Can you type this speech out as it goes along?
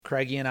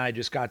Craigie and I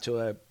just got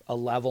to a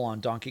level on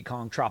Donkey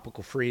Kong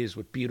Tropical Freeze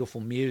with beautiful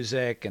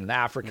music and the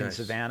African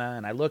savannah.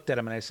 And I looked at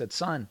him and I said,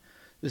 son,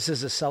 this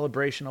is a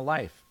celebration of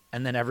life.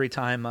 And then every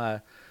time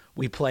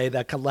we play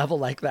that level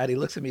like that, he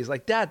looks at me, he's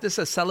like, Dad, this is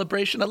a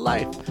celebration of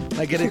life. And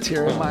I get a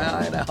tear in my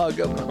eye and I hug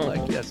him. And I'm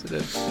like, yes, it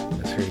is.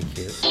 That's really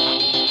cute.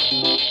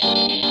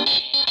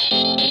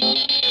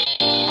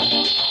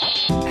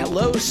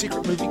 Hello,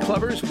 Secret Movie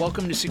Clubbers.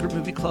 Welcome to Secret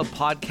Movie Club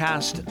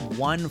Podcast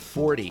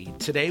 140.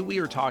 Today we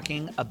are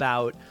talking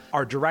about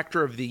our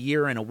director of the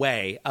year in a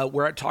way.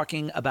 We're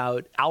talking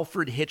about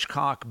Alfred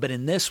Hitchcock, but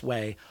in this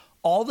way,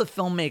 all the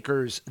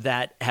filmmakers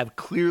that have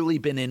clearly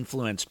been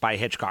influenced by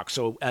Hitchcock.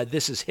 So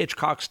this is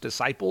Hitchcock's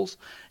disciples,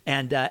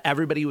 and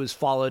everybody who has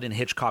followed in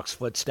Hitchcock's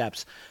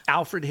footsteps.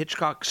 Alfred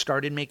Hitchcock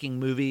started making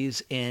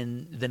movies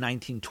in the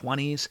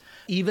 1920s,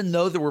 even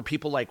though there were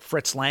people like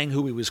Fritz Lang,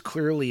 who he was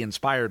clearly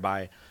inspired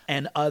by,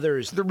 and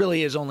others. There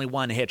really is only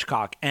one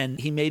Hitchcock, and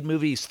he made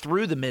movies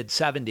through the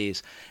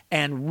mid-70s,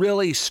 and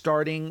really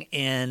starting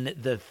in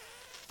the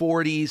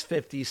 40s,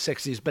 50s,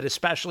 60s, but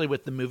especially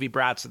with the movie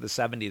brats of the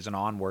 70s and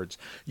onwards,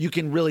 you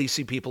can really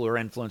see people who are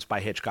influenced by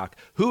Hitchcock.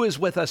 Who is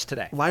with us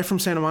today? Live from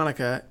Santa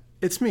Monica,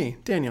 it's me,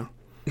 Daniel.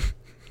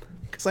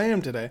 Because I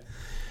am today.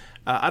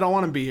 I don't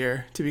want to be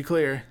here, to be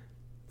clear.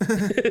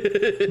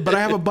 But I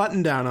have a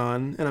button down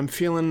on, and I'm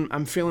feeling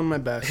my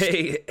best.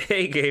 Hey,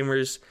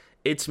 gamers.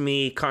 It's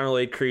me, Conor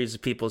Lloyd Cruz, the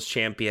People's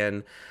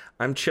Champion.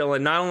 I'm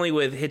chilling not only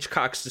with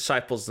Hitchcock's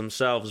disciples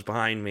themselves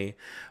behind me,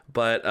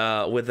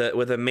 but with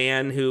a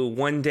man who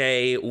one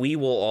day we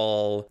will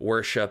all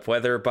worship,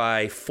 whether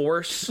by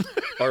force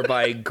or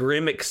by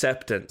grim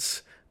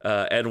acceptance,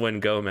 Edwin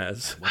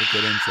Gomez. What a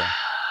good intro.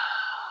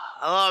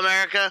 Hello,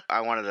 America.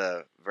 I wanted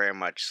to very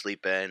much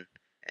sleep in,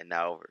 and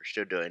now we're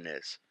still doing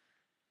this.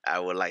 I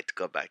would like to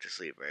go back to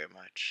sleep very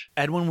much.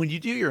 Edwin, when you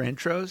do your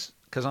intros,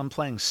 because I'm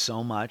playing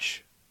so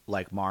much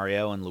like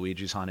Mario and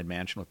Luigi's Haunted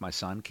Mansion with my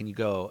son, can you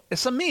go,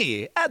 it's a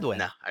me, Edwin?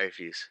 No, I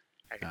refuse.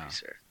 I refuse,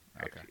 sir.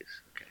 I refuse.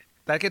 Okay.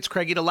 That gets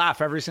Craigie to laugh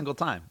every single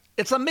time.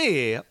 It's a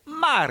me,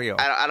 Mario.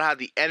 I don't have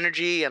the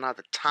energy. I don't have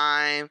the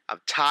time.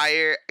 I'm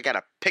tired. I got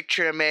a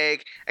picture to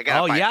make. I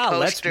got to buy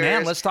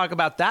posters. Let's talk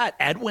about that.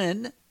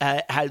 Edwin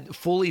had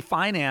fully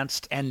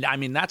financed, and I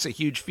mean, that's a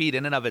huge feat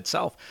in and of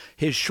itself.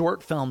 His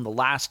short film, The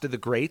Last of the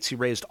Greats, he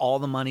raised all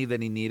the money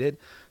that he needed.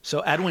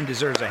 So Edwin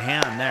deserves a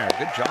hand there.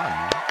 Good job,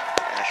 man.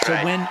 That's so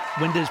right.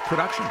 when does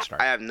production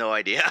start? I have no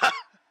idea. I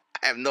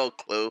have no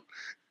clue.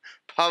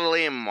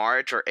 Probably in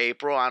March or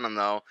April. I don't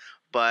know.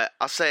 But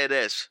I'll say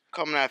this.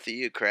 Coming after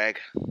you, Craig.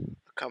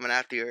 Coming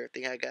after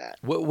everything I got.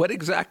 What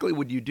exactly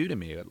would you do to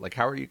me? Like,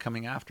 how are you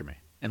coming after me?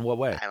 In what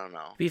way? I don't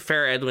know. To be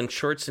fair, Edwin,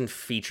 shorts and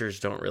features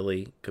don't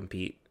really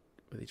compete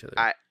with each other.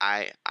 I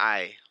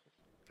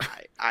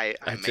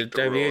make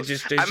the rules.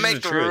 It's I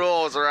make the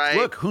rules, right?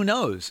 Look, who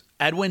knows?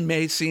 Edwin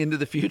may see into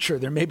the future.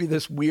 There may be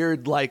this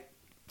weird, like,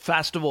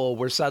 festival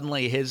where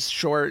suddenly his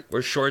short...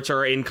 Where shorts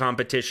are in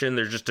competition.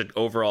 They're just an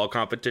overall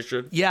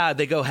competition. Yeah,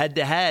 they go head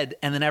to head,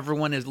 and then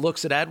everyone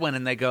looks at Edwin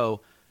and they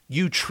go,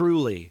 you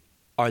truly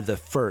are the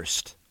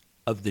first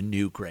of the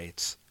new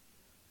greats.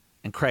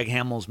 And Craig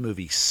Hamill's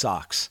movie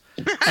sucks.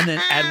 And then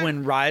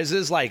Edwin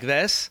rises like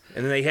this.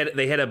 And then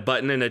they hit a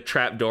button and a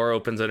trap door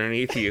opens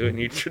underneath you and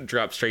you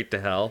drop straight to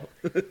hell.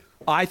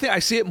 I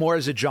see it more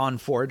as a John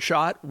Ford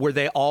shot where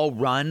they all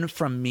run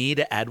from me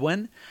to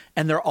Edwin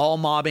and they're all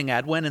mobbing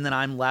Edwin, and then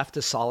I'm left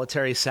a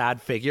solitary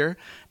sad figure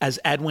as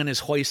Edwin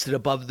is hoisted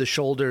above the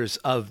shoulders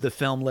of the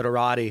film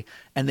literati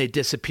and they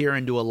disappear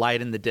into a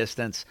light in the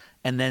distance,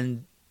 and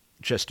then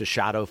just a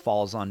shadow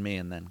falls on me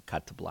and then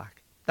cut to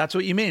black. That's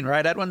what you mean,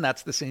 right, Edwin?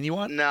 That's the scene you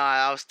want? No,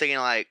 I was thinking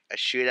like a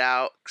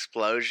shootout,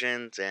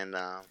 explosions, and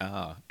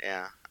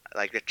yeah,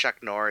 like the Chuck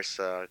Norris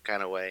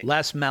kind of way.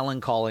 Less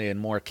melancholy and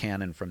more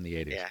canon from the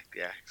 80s.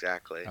 Yeah,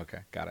 exactly. Okay,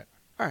 got it.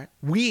 All right.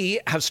 We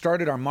have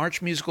started our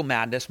March Musical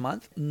Madness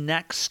month.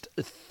 Next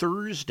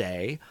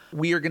Thursday,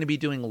 we are going to be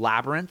doing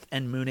Labyrinth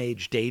and Moon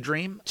Age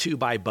Daydream, 2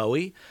 by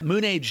Bowie.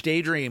 Moon Age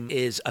Daydream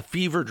is a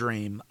fever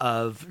dream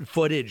of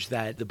footage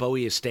that the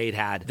Bowie estate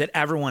had that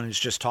everyone is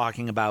just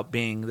talking about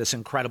being this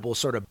incredible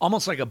sort of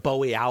almost like a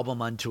Bowie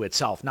album unto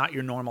itself, not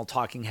your normal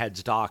Talking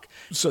Heads doc.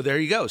 So there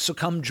you go. So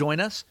come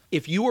join us.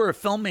 If you are a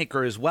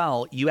filmmaker as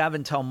well, you have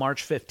until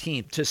March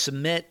 15th to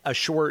submit a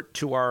short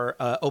to our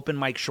open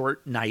mic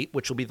short night,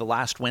 which will be the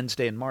last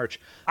Wednesday in March.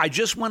 I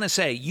just want to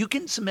say you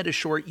can submit a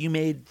short you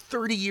made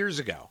 30 years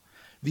ago.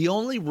 The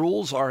only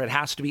rules are it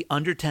has to be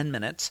under 10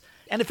 minutes.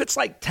 And if it's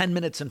like 10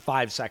 minutes and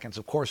 5 seconds,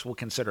 of course, we'll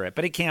consider it.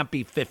 But it can't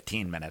be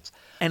 15 minutes.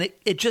 And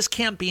it just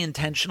can't be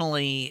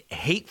intentionally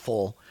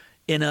hateful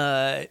in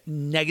a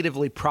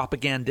negatively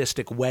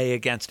propagandistic way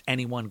against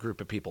any one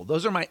group of people.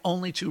 Those are my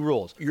only 2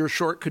 rules. Your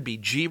short could be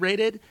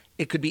G-rated.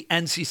 It could be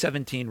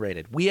NC-17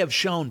 rated. We have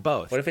shown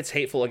both. What if it's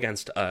hateful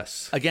against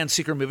us, Against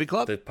Secret Movie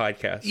Club? the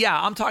podcast? Yeah,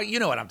 I'm talking. You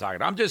know what I'm talking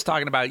about. I'm just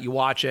talking about you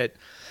watch it.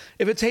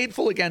 If it's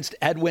hateful against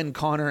Edwin,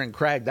 Connor, and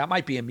Craig, that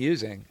might be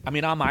amusing. I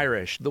mean, I'm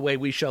Irish. The way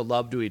we show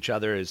love to each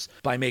other is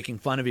by making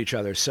fun of each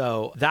other.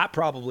 So that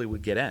probably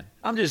would get in.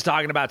 I'm just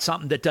talking about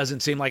something that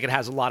doesn't seem like it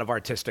has a lot of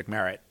artistic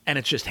merit, and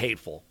it's just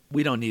hateful.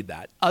 We don't need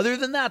that. Other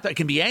than that, that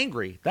can be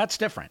angry. That's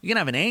different. You can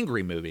have an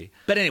angry movie.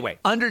 But anyway,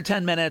 under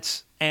 10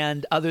 minutes.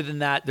 And other than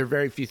that, there are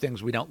very few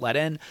things we don't let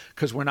in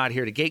because we're not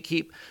here to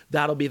gatekeep.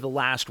 That'll be the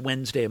last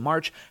Wednesday of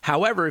March.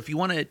 However, if you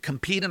want to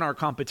compete in our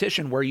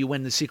competition where you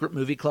win the Secret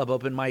Movie Club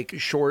Open Mic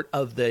Short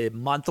of the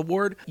Month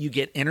award, you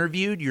get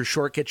interviewed. Your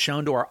short gets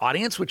shown to our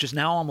audience, which is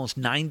now almost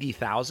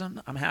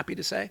 90,000, I'm happy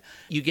to say.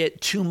 You get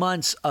 2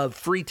 months of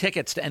free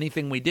tickets to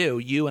anything we do,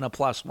 you and a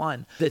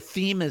 +1. The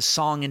theme is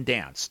song and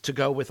dance to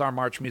go with our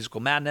March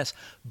Musical Madness.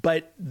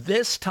 But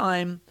this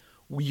time,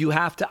 you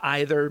have to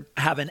either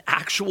have an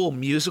actual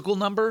musical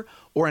number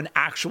or an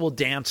actual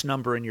dance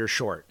number in your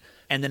short,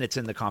 and then it's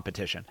in the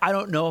competition. I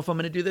don't know if I'm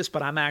going to do this,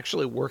 but I'm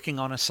actually working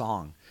on a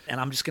song,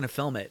 and I'm just going to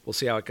film it. We'll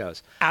see how it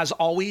goes. As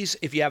always,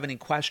 if you have any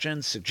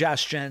questions,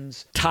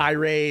 suggestions,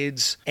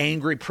 tirades,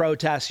 angry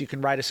protests, you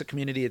can write us at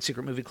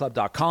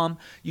community@secretmovieclub.com.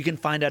 You can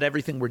find out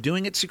everything we're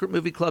doing at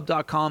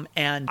secretmovieclub.com,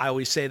 and I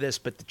always say this,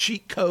 but the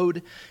cheat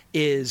code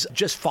is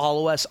just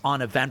follow us on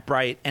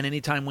Eventbrite, and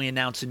anytime we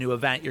announce a new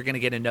event, you're going to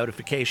get a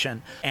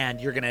notification,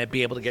 and you're going to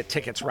be able to get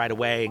tickets right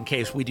away in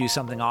case we do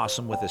something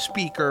awesome with a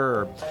speaker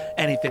or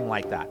anything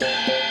like that.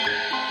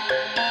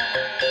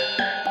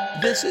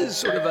 This is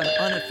sort of an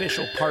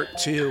unofficial part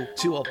two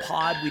to a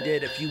pod we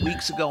did a few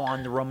weeks ago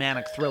on the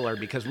romantic thriller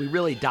because we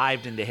really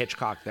dived into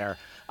Hitchcock there.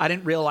 I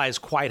didn't realize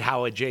quite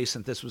how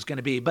adjacent this was going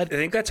to be, but I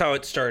think that's how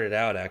it started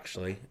out,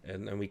 actually.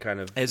 And then we kind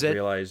of Is it?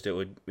 realized it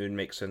would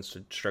make sense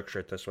to structure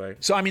it this way.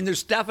 so, I mean,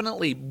 there's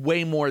definitely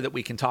way more that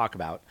we can talk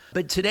about.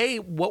 But today,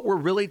 what we're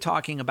really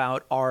talking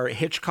about are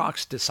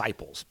Hitchcock's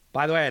disciples.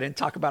 By the way, I didn't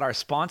talk about our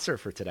sponsor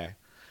for today.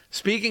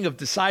 Speaking of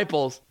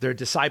disciples, they're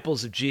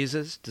disciples of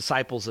Jesus,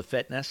 disciples of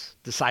fitness,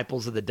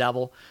 disciples of the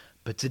devil.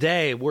 But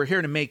today, we're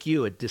here to make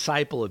you a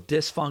disciple of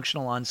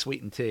dysfunctional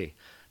unsweetened tea.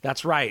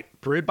 That's right,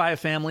 brewed by a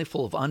family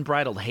full of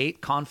unbridled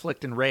hate,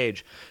 conflict, and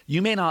rage.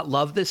 You may not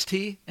love this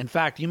tea. In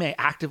fact, you may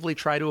actively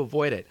try to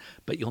avoid it,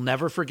 but you'll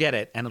never forget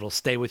it, and it'll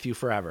stay with you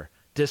forever.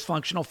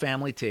 Dysfunctional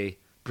family tea,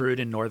 brewed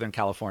in Northern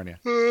California.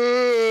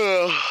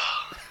 That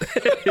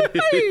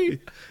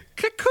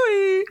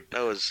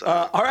was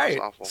All right.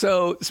 that was awful.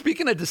 So,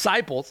 speaking of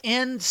disciples,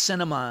 in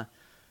cinema,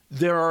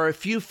 there are a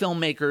few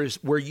filmmakers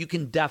where you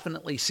can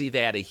definitely see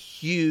they had a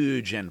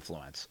huge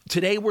influence.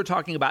 Today, we're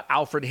talking about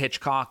Alfred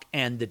Hitchcock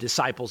and the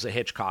disciples of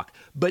Hitchcock.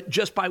 But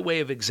just by way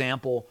of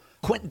example,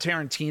 Quentin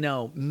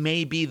Tarantino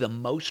may be the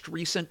most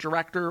recent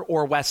director,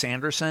 or Wes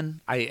Anderson.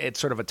 It's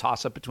sort of a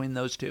toss-up between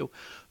those two,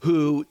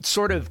 who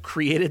sort of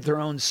created their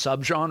own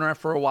subgenre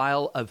for a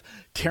while of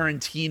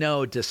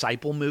Tarantino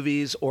disciple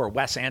movies or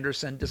Wes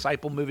Anderson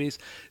disciple movies.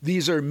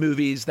 These are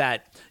movies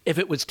that, if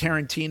it was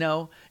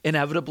Tarantino,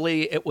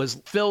 inevitably it was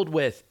filled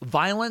with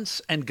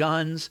violence and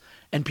guns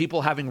and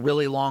people having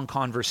really long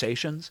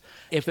conversations.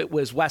 If it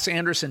was Wes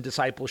Anderson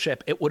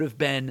discipleship, it would have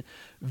been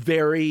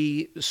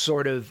very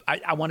sort of,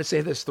 I want to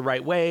say this the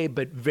right way,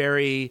 but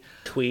very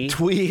Twee.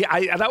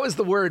 That was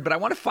the word, but I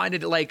want to find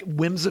it like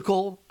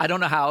whimsical. I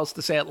don't know how else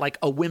to say it, like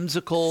a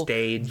whimsical,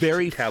 Staged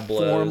very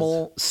tableaus.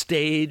 formal,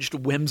 staged,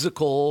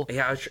 whimsical.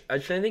 Yeah, I was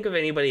trying to think of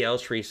anybody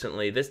else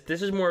recently. This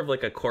is more of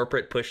like a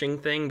corporate pushing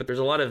thing, but there's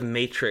a lot of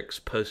Matrix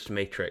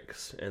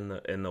post-Matrix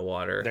in the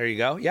water. There you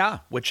go. Yeah,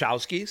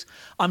 Wachowskis.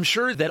 I'm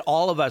sure that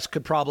all of us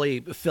could probably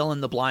fill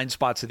in the blind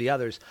spots of the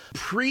others.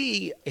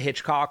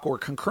 Pre-Hitchcock or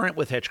concurrent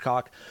with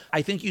Hitchcock,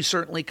 I think you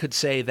certainly could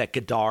say that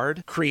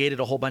Godard created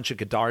a whole bunch of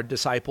Godard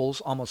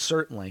disciples, almost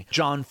certainly.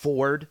 John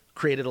Ford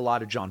created a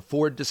lot of John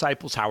Ford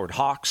disciples. Howard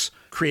Hawks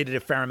created a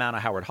fair amount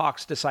of Howard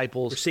Hawks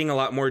disciples. We're seeing a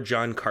lot more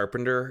John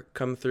Carpenter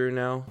come through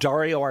now.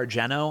 Dario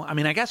Argento. I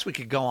mean, I guess we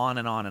could go on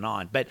and on and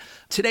on. But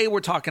today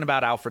we're talking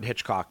about Alfred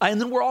Hitchcock. And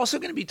then we're also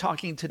going to be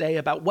talking today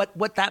about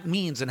what that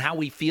means and how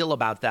we feel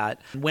about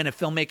that when a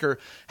filmmaker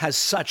has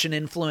such an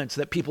influence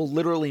that people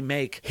literally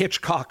make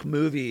Hitchcock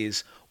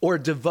movies or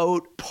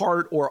devote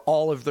part or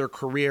all of their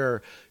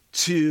career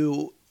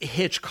to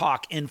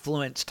Hitchcock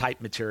influence type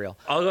material.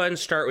 I'll go ahead and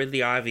start with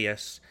the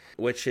obvious,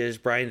 which is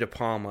Brian De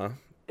Palma.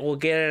 We'll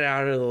get it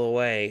out of the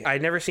way.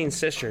 I'd never seen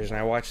Sisters, and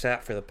I watched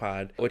that for the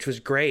pod, which was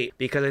great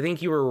because I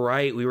think you were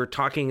right. We were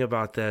talking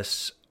about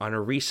this on a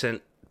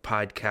recent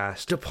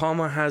podcast. De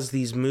Palma has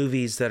these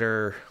movies that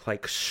are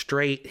like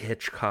straight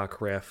Hitchcock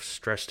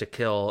riffs, Dressed to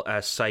Kill,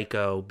 as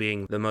Psycho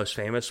being the most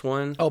famous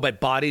one. Oh,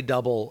 but Body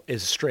Double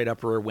is straight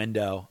up Rear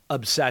Window.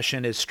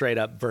 Obsession is straight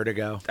up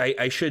Vertigo.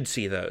 I should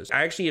see those.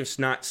 I actually have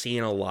not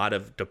seen a lot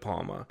of De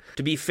Palma.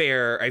 To be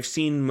fair, I've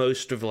seen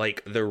most of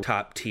like the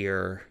top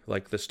tier,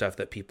 like the stuff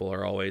that people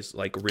are always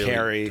like really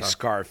Carrie, top.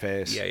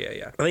 Scarface.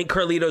 Yeah. I think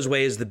Carlito's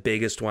Way is the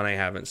biggest one I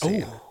haven't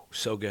seen. Ooh,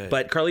 so good.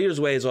 But Carlito's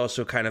Way is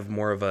also kind of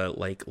more of a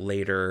like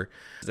later,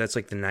 that's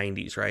like the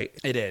 90s, right?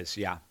 It is,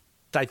 yeah.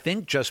 I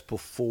think just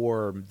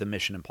before the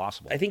Mission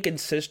Impossible. I think in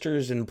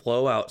Sisters and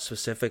Blowout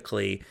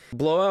specifically,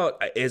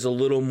 Blowout is a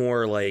little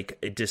more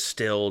like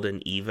distilled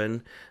and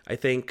even. I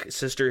think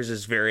Sisters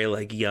is very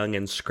like young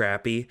and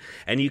scrappy,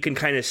 and you can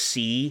kind of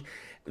see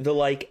the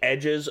like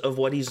edges of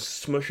what he's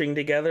smushing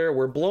together,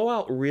 where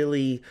Blowout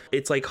really,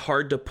 it's like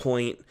hard to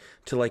point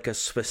to like a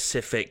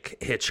specific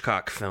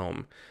Hitchcock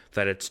film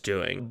that it's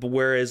doing.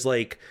 Whereas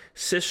like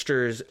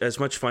Sisters, as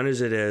much fun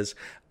as it is,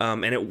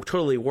 and it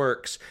totally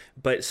works,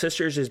 but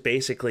Sisters is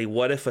basically,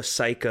 what if a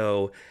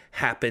psycho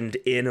happened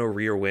in a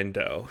rear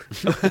window?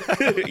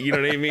 You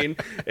know what I mean?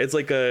 It's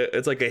like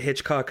a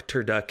Hitchcock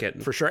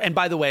turducken. For sure. And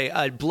by the way,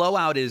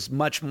 Blowout is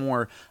much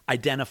more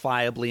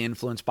identifiably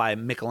influenced by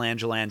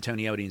Michelangelo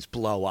Antonioni's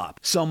Blow Up.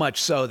 So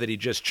much so that he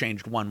just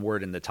changed one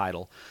word in the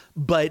title.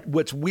 But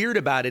what's weird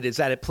about it is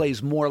that it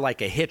plays more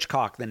like a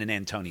Hitchcock than an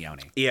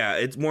Antonioni. Yeah,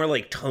 it's more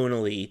like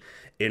tonally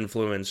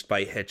influenced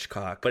by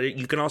Hitchcock, but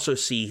you can also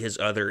see his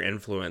other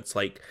influence,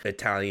 like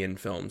Italian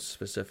films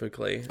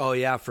specifically. Oh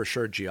yeah, for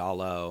sure,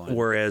 Giallo.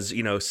 Whereas,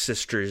 you know,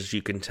 Sisters,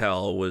 you can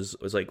tell was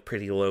like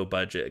pretty low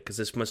budget, because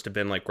this must have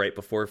been like right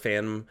before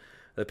Phantom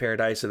the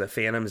Paradise of the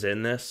Phantom's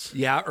in this.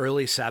 Yeah,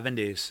 early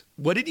 70s.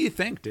 What did you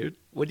think, dude?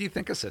 What do you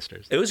think of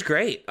Sisters? It was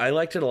great. I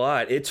liked it a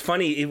lot. It's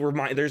funny.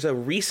 There's a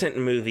recent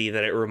movie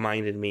that it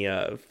reminded me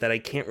of that I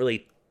can't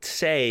really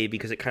say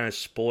because it kind of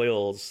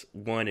spoils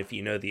one if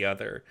you know the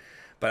other.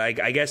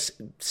 But I guess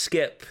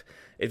skip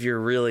if you're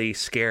really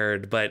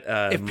scared. But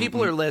if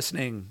people are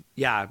listening,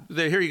 yeah,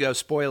 here you go.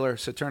 Spoiler.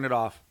 So turn it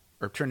off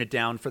or turn it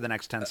down for the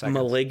next 10 seconds.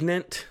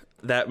 Malignant,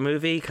 that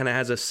movie kind of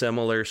has a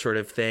similar sort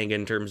of thing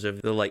in terms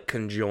of the like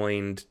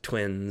conjoined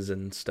twins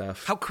and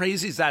stuff. How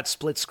crazy is that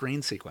split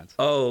screen sequence?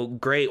 Oh,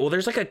 great. Well,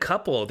 there's like a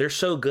couple. They're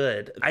so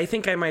good. I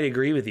think I might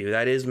agree with you.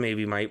 That is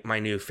maybe my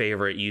new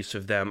favorite use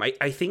of them.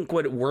 I think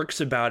what works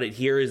about it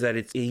here is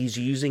that he's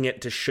using it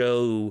to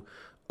show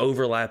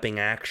overlapping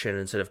action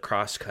instead of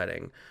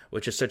cross-cutting,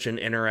 which is such an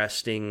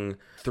interesting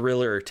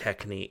thriller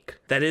technique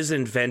that is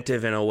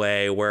inventive in a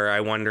way where I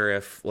wonder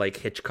if like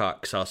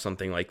Hitchcock saw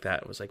something like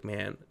that and was like,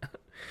 man,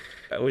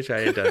 I wish I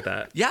had done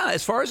that. Yeah,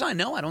 as far as I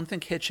know, I don't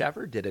think Hitch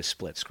ever did a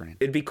split screen.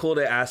 It'd be cool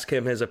to ask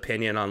him his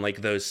opinion on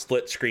like those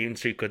split screen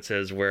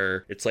sequences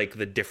where it's like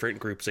the different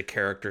groups of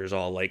characters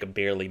all like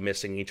barely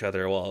missing each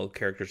other while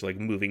characters like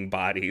moving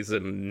bodies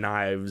and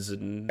knives.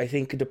 And I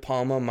think De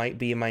Palma might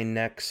be my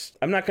next.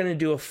 I'm not going to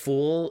do a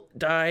full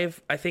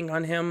dive, I think,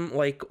 on him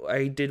like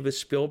I did with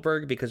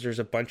Spielberg, because there's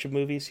a bunch of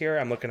movies here.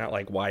 I'm looking at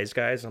like Wise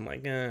Guys. I'm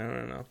like, I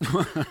don't know.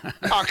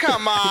 Oh,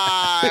 come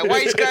on.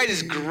 Wise Guys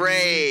is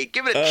great.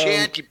 Give it a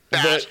chance, you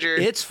bastard.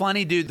 It's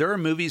funny, dude. There are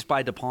movies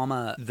by De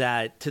Palma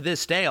that to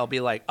this day I'll be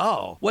like,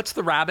 oh, what's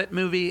the Rabbit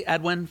movie,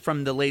 Edwin,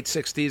 from the late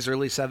 60s,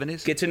 early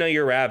 70s? Get to Know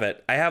Your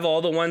Rabbit. I have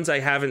all the ones I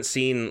haven't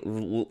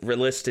seen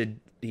listed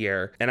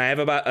here, and I have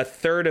about a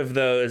third of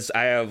those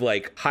I have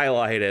like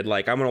highlighted,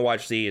 like I'm gonna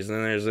watch these, and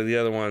then there's the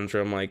other ones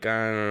where I'm like,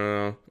 I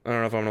don't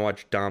know if I'm gonna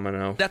watch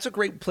Domino. That's a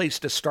great place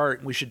to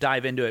start. We should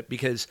dive into it,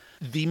 because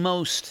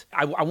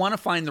I want to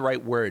find the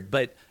right word,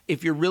 but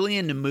if you're really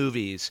into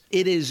movies,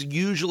 it is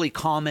usually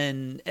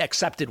common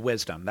accepted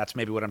wisdom. That's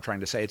maybe what I'm trying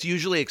to say. It's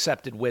usually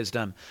accepted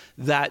wisdom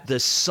that the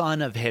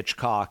son of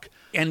Hitchcock,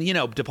 and you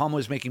know, De Palma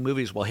was making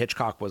movies while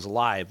Hitchcock was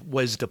alive,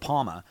 was De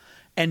Palma.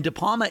 And De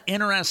Palma,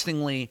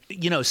 interestingly,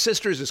 you know,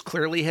 Sisters is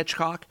clearly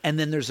Hitchcock, and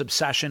then there's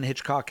Obsession,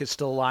 Hitchcock is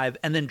still alive,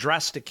 and then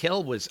Dressed to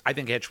Kill was, I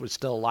think Hitch was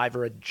still alive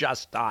or had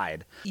just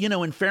died. You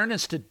know, in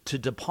fairness to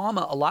De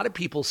Palma, a lot of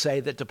people say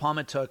that De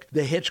Palma took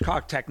the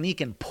Hitchcock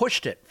technique and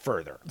pushed it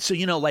further. So,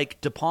 you know,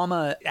 like De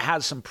Palma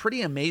has some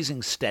pretty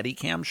amazing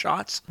Steadicam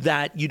shots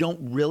that you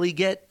don't really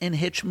get in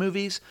Hitch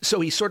movies.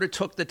 So he sort of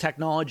took the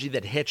technology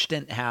that Hitch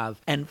didn't have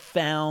and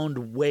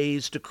found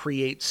ways to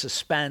create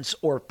suspense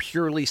or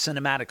purely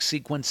cinematic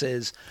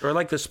sequences. Or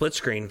like the split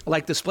screen.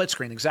 Like the split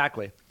screen,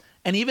 exactly.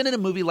 And even in a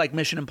movie like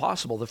Mission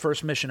Impossible, the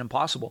first Mission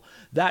Impossible,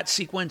 that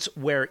sequence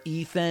where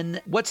Ethan,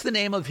 what's the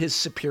name of his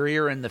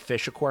superior in the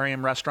fish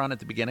aquarium restaurant at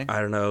the beginning?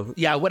 I don't know.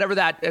 Yeah, whatever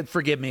that,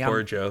 forgive me.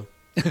 Borjo.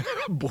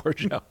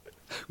 Borjo.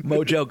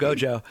 Mojo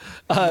Gojo.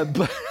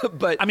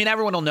 But I mean,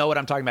 everyone will know what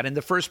I'm talking about. In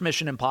the first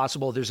Mission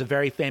Impossible, there's a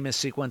very famous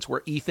sequence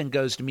where Ethan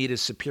goes to meet his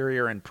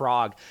superior in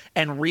Prague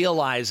and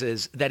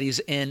realizes that he's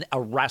in a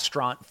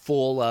restaurant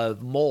full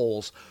of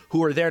moles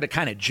who are there to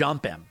kind of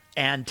jump him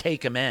and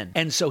take him in.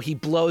 And so he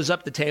blows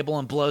up the table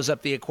and blows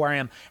up the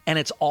aquarium, and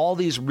it's all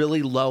these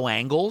really low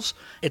angles.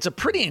 It's a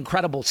pretty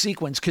incredible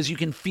sequence because you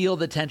can feel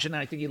the tension.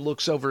 And I think he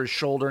looks over his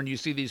shoulder and you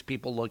see these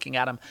people looking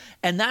at him.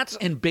 And that's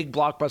in big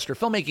blockbuster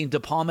filmmaking, De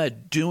Palma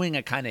doing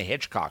a kind of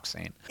Hitchcock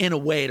scene in a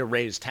way to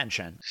raise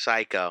tension.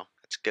 Psycho.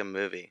 It's a good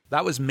movie.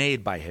 That was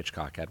made by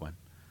Hitchcock, Edwin.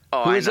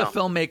 Oh, Who I is know. a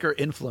filmmaker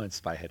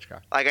influenced by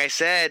Hitchcock? Like I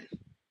said,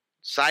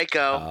 Psycho.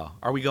 Oh,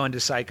 are we going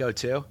to Psycho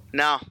too?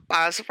 No,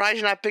 I was surprised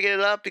you're not picking it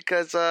up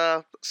because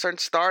certain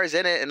stars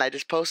in it, and I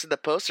just posted the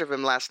poster of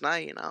him last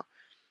night. You know,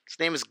 his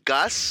name is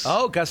Gus.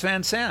 Oh, Gus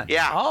Van Sant.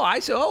 Yeah. Oh, I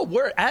see. Oh,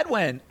 we're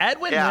Edwin.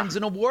 Edwin Yeah. wins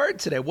an award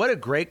today. What a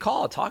great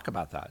call. Talk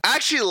about that. I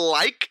actually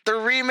like the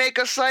remake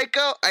of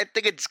Psycho. I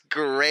think it's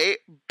great,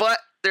 but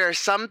there are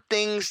some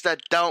things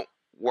that don't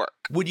work.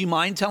 Would you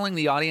mind telling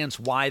the audience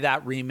why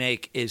that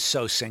remake is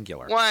so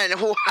singular? One,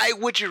 why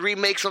would you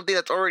remake something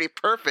that's already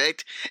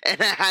perfect and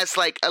it has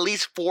like at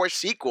least 4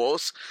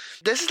 sequels?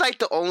 This is like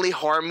the only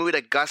horror movie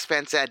that Gus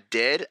Van Sant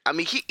did. I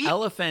mean, he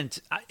Elephant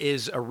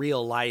is a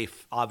real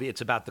life. Obviously,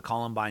 it's about the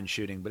Columbine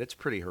shooting, but it's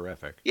pretty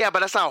horrific. yeah,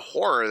 but that's not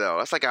horror though.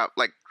 That's like a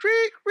like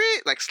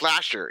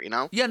slasher, you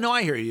know? Yeah, no,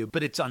 I hear you,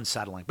 but it's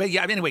unsettling. But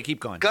yeah, anyway,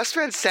 keep going. Gus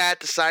Van Sant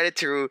decided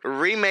to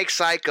remake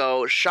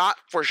Psycho shot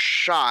for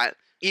shot,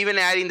 even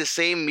adding the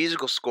same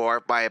musical score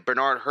by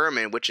Bernard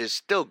Herrmann, which is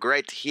still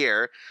great to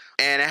hear.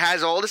 And it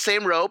has all the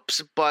same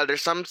ropes, but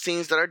there's some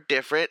scenes that are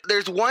different.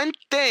 There's one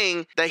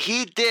thing that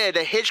he did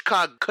that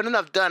Hitchcock couldn't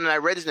have done, and I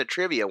read this in the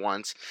trivia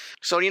once.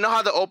 So you know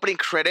how the opening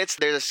credits,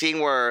 there's a scene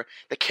where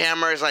the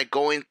camera is like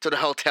going to the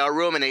hotel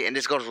room and it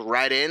just goes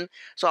right in?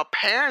 So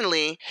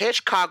apparently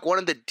Hitchcock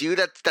wanted to do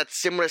that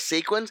similar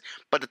sequence,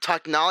 but the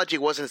technology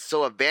wasn't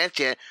so advanced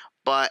yet.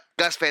 But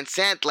Gus Van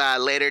Sant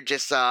later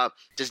just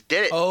did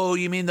it. Oh,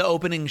 you mean the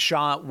opening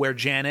shot where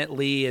Janet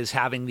Leigh is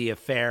having the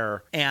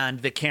affair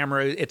and the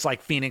camera, it's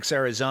like Phoenix,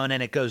 Arizona,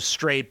 and it goes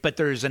straight, but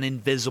there's an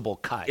invisible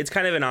cut. It's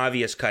kind of an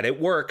obvious cut. It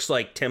works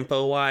like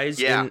tempo-wise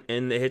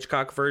in the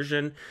Hitchcock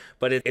version,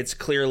 but it's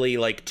clearly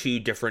like 2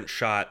 different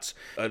shots.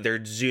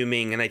 They're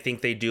zooming, and I think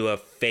they do a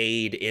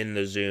fade in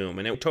the zoom,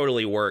 and it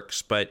totally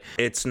works, but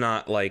it's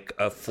not like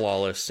a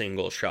flawless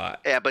single shot.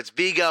 Yeah, but it's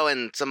Vigo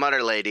and some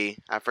other lady.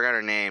 I forgot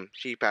her name.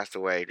 She passed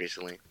away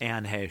recently.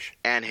 Anne Heche.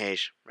 Anne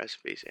Heche. Rest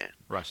in peace, Anne.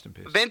 Rest in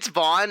peace. Vince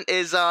Vaughn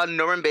is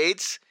Norman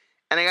Bates.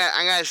 And I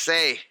gotta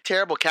say,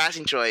 terrible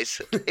casting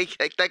choice.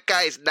 Like, that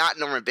guy is not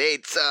Norman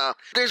Bates.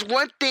 There's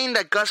one thing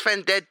that Gus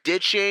Van Sant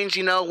did change,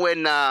 you know,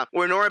 when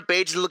Norman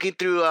Bates is looking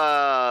through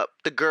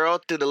the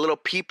girl through the little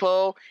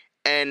peephole,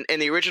 and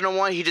in the original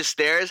one he just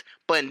stares,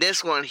 but in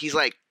this one he's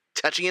like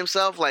touching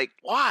himself. Like,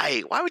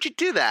 why would you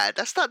do that?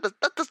 That's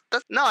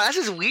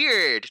just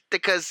weird.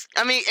 Because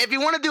I mean, if you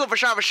want to do it for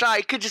shot,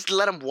 you could just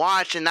let him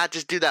watch and not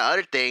just do that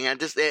other thing. And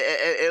just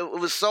it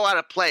was so out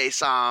of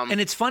place. And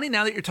it's funny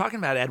now that you're talking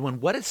about it, Edwin,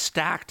 what a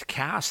stacked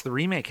cast the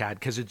remake had,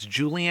 because it's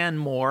Julianne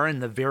Moore in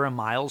the Vera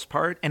Miles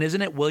part, and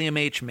isn't it William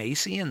H.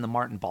 Macy in the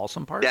Martin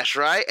Balsam part? That's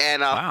right.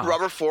 And wow.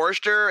 Robert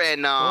Forster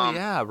and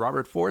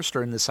Robert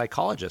Forster in the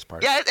psychologist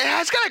part. Yeah, it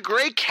has got a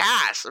great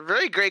cast, a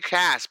very great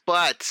cast,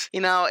 but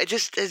you know, it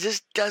just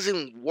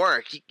doesn't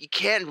work. You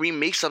can't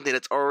remake something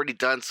that's already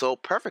done so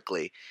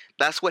perfectly.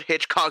 That's what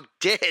Hitchcock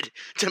did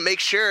to make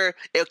sure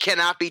it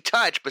cannot be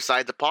touched,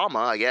 besides De Palma,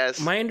 I guess.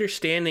 My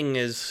understanding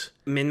is,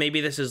 I mean,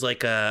 maybe this is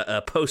like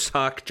a post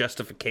hoc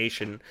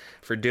justification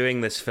for doing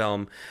this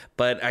film,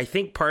 but I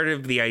think part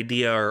of the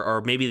idea,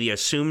 or maybe the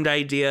assumed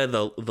idea,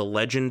 the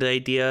legend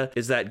idea,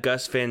 is that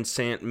Gus Van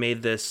Sant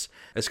made this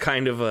as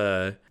kind of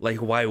a, like,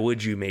 why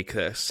would you make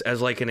this?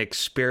 As like an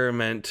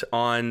experiment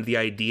on the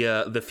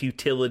idea, the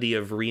futility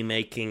of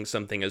remaking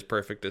something as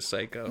perfect as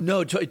Psycho.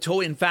 No,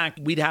 in fact,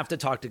 we'd have to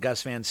talk to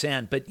Gus Van Sant,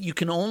 but you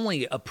can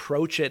only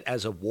approach it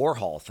as a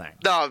Warhol thing.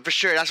 No, for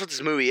sure. That's what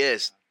this movie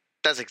is.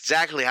 That's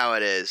exactly how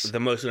it is. The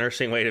most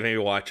interesting way to maybe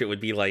watch it would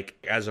be like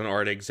as an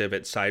art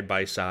exhibit side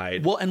by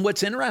side. Well, and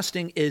what's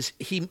interesting is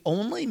he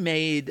only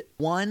made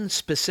one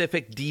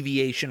specific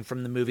deviation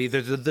from the movie.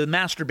 There's the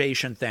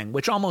masturbation thing,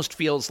 which almost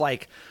feels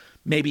like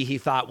maybe he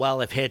thought,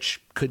 well, if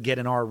Hitch could get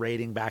an R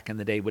rating back in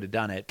the day, would have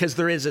done it. Because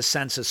there is a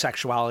sense of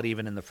sexuality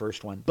even in the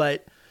first one.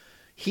 But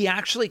he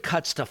actually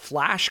cuts to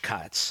flash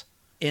cuts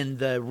in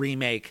the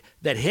remake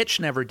that Hitch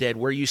never did,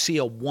 where you see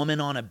a woman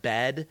on a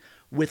bed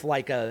with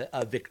like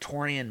a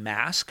Victorian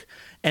mask,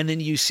 and then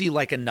you see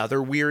like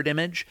another weird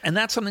image. And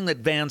that's something that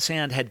Van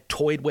Sant had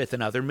toyed with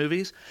in other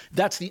movies.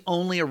 That's the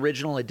only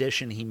original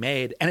addition he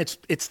made, and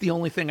it's the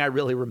only thing I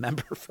really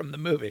remember from the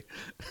movie.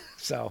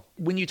 So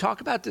when you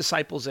talk about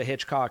Disciples of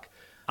Hitchcock,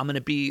 I'm going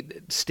to be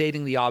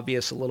stating the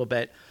obvious a little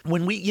bit.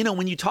 When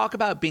you talk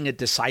about being a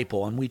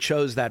disciple, and we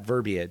chose that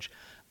verbiage,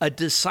 a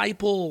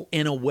disciple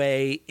in a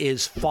way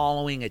is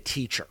following a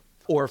teacher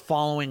or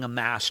following a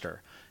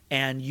master.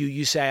 And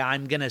you say,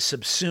 I'm going to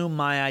subsume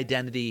my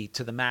identity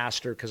to the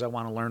master because I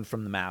want to learn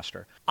from the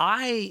master.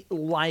 I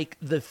like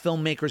the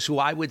filmmakers who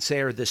I would say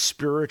are the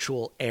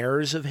spiritual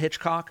heirs of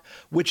Hitchcock,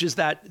 which is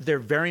that they're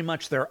very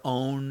much their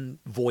own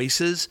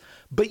voices,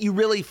 but you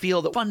really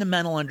feel the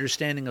fundamental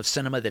understanding of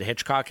cinema that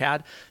Hitchcock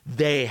had,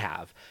 they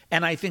have.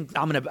 And I think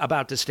I'm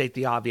about to state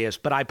the obvious,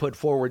 but I put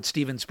forward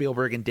Steven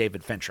Spielberg and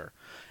David Fincher.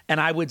 And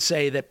I would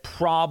say that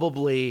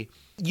probably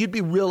you'd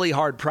be really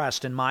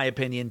hard-pressed, in my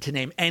opinion, to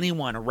name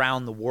anyone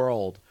around the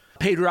world.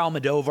 Pedro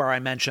Almodovar I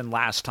mentioned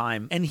last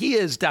time, and he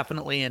is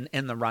definitely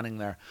in the running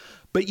there.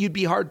 But you'd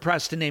be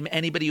hard-pressed to name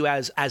anybody who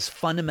has as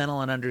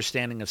fundamental an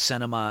understanding of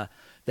cinema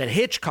that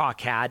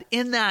Hitchcock had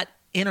in that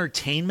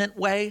entertainment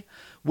way,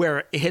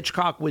 where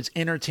Hitchcock was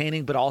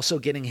entertaining but also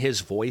getting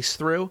his voice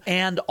through,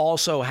 and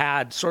also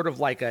had sort of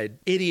like a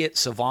idiot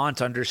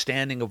savant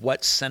understanding of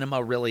what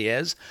cinema really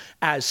is,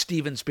 as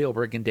Steven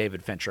Spielberg and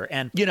David Fincher.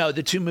 And,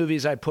 the two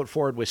movies I put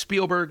forward with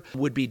Spielberg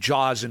would be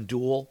Jaws and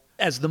Duel.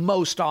 as the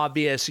most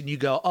obvious, and you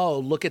go, oh,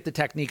 look at the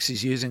techniques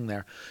he's using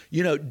there.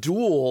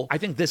 Duel, I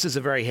think this is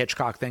a very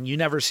Hitchcock thing. You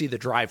never see the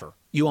driver.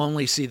 You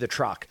only see the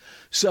truck.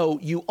 So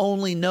you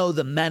only know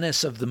the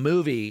menace of the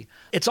movie.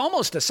 It's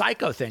almost a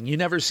Psycho thing. You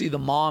never see the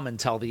mom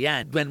until the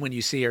end. When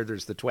you see her,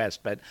 there's the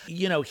twist. But,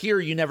 here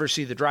you never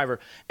see the driver.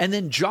 And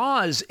then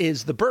Jaws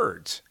is the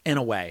birds, in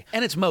a way.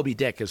 And it's Moby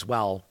Dick as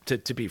well,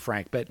 to be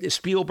frank. But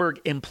Spielberg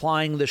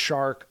implying the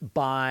shark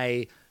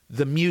by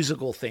the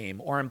musical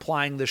theme, or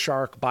implying the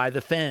shark by the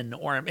fin,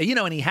 or, and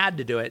he had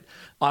to do it.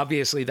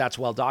 Obviously, that's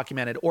well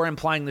documented. Or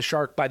implying the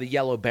shark by the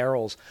yellow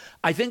barrels.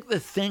 I think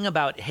the thing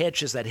about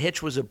Hitch is that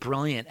Hitch was a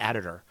brilliant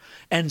editor,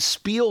 and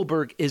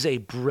Spielberg is a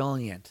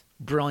brilliant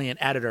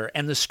editor.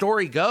 And the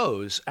story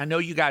goes, I know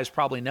you guys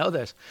probably know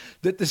this,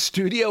 that the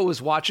studio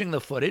was watching the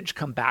footage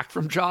come back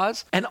from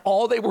Jaws, and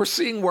all they were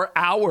seeing were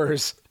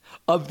hours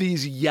of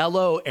these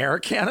yellow air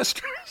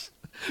canisters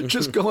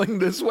just going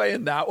this way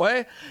and that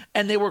way.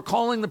 And they were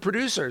calling the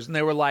producers, and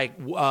they were like,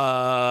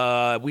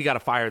 we got to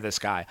fire this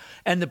guy.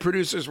 And the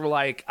producers were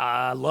like,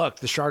 look,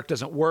 the shark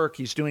doesn't work.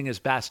 He's doing his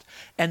best.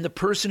 And the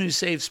person who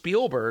saved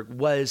Spielberg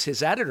was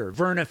his editor,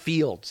 Verna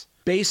Fields.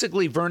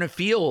 Basically, Verna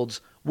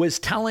Fields was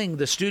telling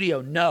the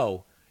studio,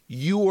 no,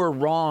 you are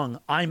wrong.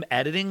 I'm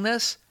editing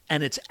this,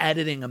 and it's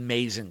editing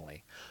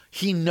amazingly.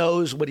 He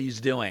knows what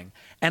he's doing.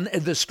 And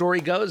the story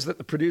goes that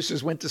the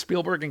producers went to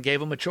Spielberg and gave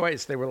him a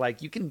choice. They were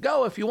like, you can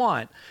go if you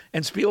want.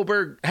 And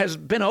Spielberg has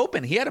been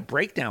open. He had a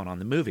breakdown on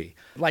the movie.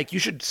 Like, you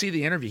should see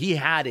the interview. He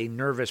had a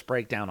nervous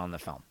breakdown on the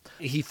film.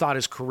 He thought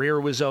his career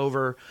was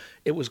over.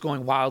 It was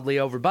going wildly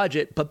over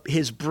budget, but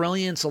his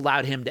brilliance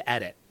allowed him to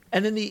edit.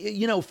 And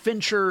then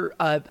Fincher,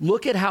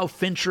 look at how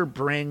Fincher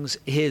brings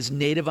his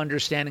native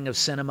understanding of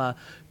cinema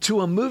to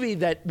a movie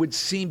that would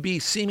be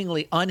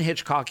seemingly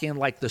un-Hitchcockian,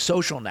 like The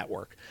Social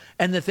Network.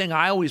 And the thing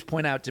I always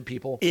point out to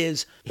people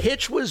is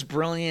Hitch was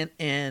brilliant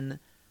in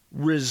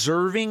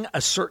reserving a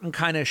certain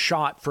kind of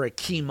shot for a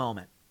key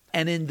moment.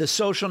 And in The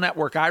Social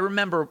Network, I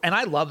remember, and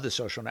I love The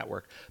Social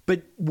Network,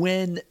 but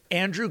when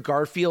Andrew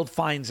Garfield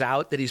finds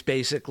out that he's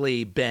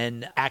basically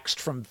been X'd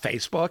from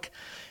Facebook,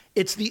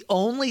 it's the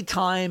only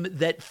time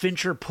that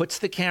Fincher puts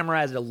the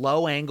camera at a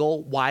low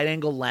angle, wide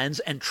angle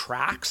lens and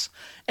tracks.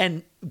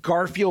 And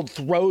Garfield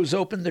throws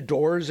open the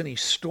doors and he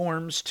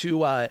storms to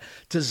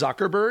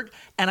Zuckerberg.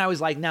 And I was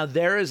like, now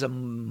there is a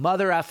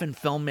mother effing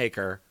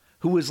filmmaker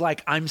who was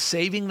like, I'm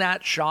saving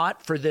that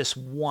shot for this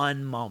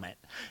one moment.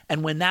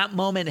 And when that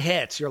moment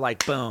hits, you're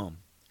like, boom.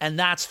 And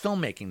that's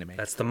filmmaking to me.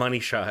 That's the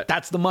money shot.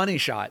 That's the money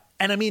shot.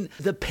 And I mean,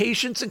 the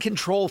patience and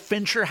control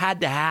Fincher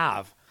had to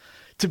have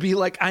to be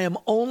like, I am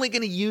only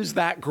going to use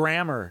that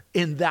grammar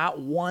in that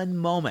one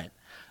moment.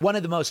 One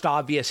of the most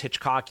obvious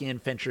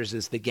Hitchcockian Finchers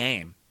is The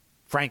Game,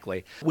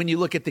 frankly. When you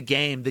look at The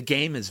Game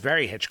is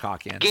very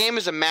Hitchcockian. Game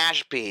is a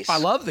masterpiece. I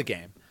love The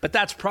Game. But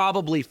that's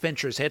probably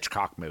Fincher's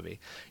Hitchcock movie,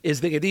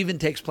 is that it even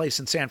takes place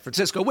in San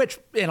Francisco, which,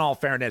 in all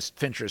fairness,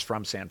 Fincher's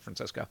from San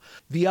Francisco.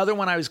 The other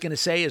one I was going to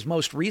say is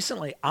most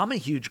recently, I'm a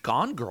huge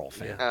Gone Girl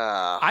fan.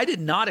 I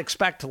did not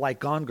expect to like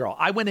Gone Girl.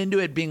 I went into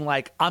it being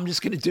like, I'm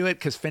just going to do it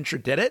because Fincher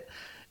did it.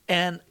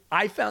 And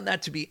I found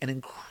that to be an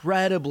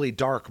incredibly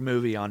dark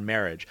movie on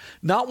marriage.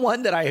 Not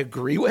one that I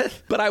agree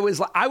with, but I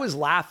was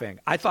laughing.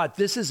 I thought,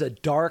 this is a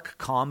dark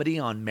comedy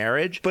on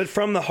marriage. But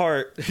from the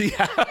heart.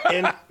 Yeah.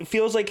 And it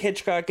feels like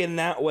Hitchcock in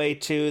that way,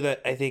 too,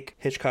 that I think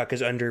Hitchcock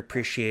is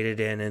underappreciated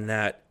in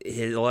that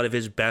a lot of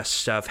his best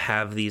stuff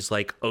have these,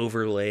 like,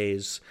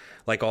 overlays,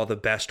 like all the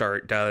best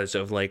art does,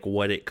 of like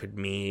what it could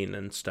mean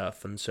and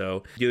stuff. And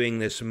so doing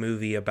this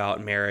movie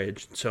about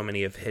marriage, so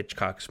many of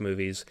Hitchcock's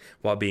movies,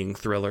 while being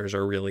thrillers,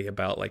 are really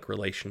about like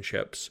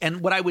relationships.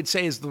 And what I would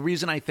say is the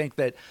reason I think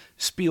that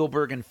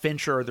Spielberg and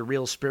Fincher are the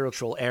real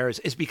spiritual heirs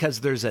is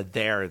because there's a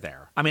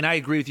there. I mean, I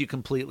agree with you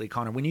completely,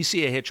 Connor. When you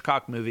see a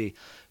Hitchcock movie,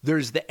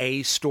 there's the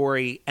A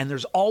story, and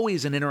there's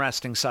always an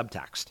interesting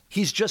subtext.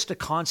 He's just a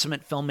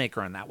consummate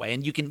filmmaker in that way,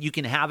 and you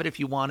can have it if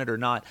you want it or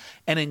not.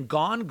 And in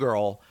Gone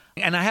Girl,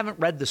 and I haven't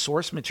read the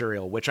source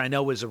material, which I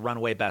know was a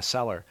runaway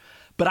bestseller,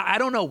 but I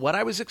don't know what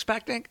I was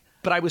expecting.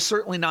 But I was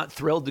certainly not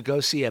thrilled to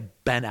go see a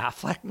Ben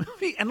Affleck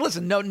movie. And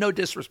listen, no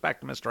disrespect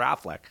to Mr.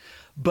 Affleck,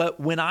 but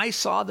when I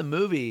saw the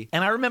movie,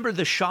 and I remember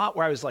the shot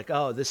where I was like,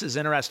 oh, this is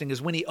interesting,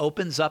 is when he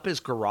opens up his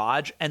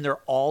garage and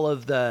they're all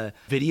of the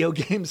video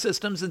game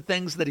systems and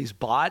things that he's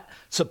bought,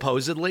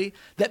 supposedly,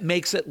 that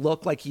makes it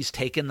look like he's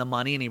taken the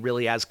money and he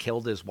really has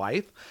killed his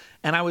wife.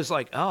 And I was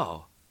like,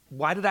 oh,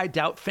 why did I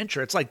doubt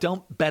Fincher? It's like,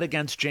 don't bet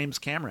against James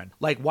Cameron.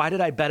 Like, why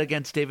did I bet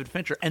against David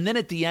Fincher? And then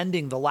at the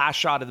ending, the last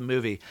shot of the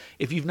movie,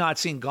 if you've not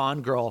seen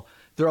Gone Girl,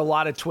 there are a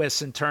lot of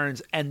twists and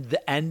turns. And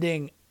the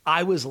ending,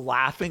 I was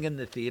laughing in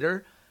the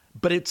theater,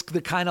 but it's the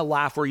kind of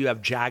laugh where you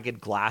have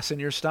jagged glass in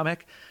your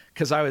stomach.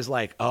 Because I was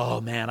like, oh,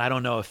 man, I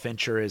don't know if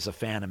Fincher is a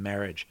fan of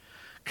marriage.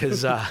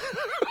 Because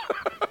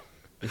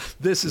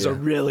this is a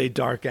really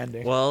dark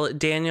ending. Well,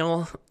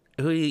 Daniel,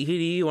 who do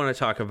you want to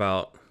talk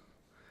about?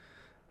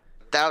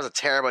 That was a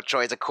terrible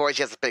choice. Of course,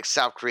 he has to pick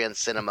South Korean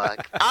cinema.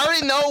 I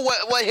already know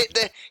what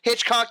the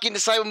Hitchcockian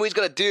decide what movie's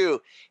gonna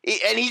do,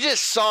 and he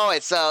just saw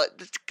it. So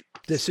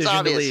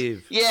Decision to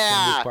Leave.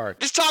 Yeah. From Park.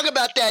 Just talk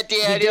about that,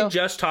 He Daniel. did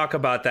just talk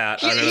about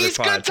that on another He's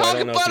going pod, to so I talk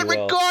don't know about if it he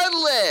will.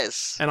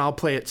 regardless. And I'll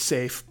play it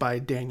safe by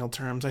Daniel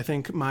terms. I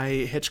think my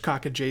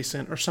Hitchcock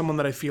adjacent, or someone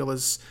that I feel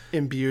is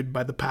imbued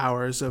by the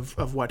powers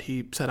of what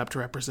he set up to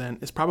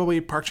represent, is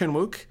probably Park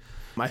Chan-wook.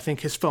 I think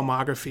his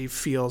filmography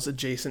feels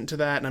adjacent to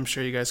that, and I'm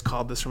sure you guys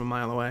called this from a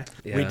mile away.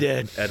 Yeah, We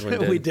did. Edwin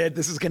did. We did.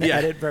 This is going to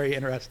edit very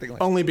interestingly.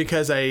 Only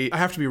because I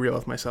have to be real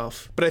with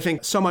myself. But I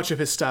think so much of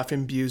his stuff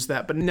imbues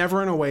that, but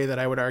never in a way that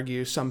I would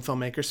argue some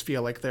filmmakers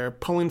feel like they're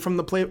pulling from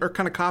the play or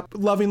kind of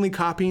lovingly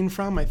copying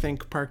from. I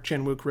think Park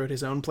Chan-wook wrote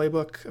his own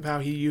playbook of how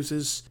he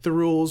uses the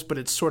rules, but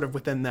it's sort of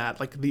within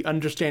that, like the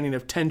understanding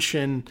of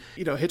tension.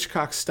 You know,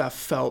 Hitchcock's stuff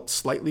felt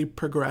slightly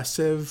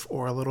progressive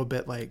or a little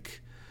bit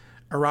like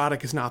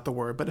erotic is not the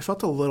word, but it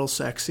felt a little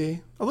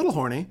sexy, a little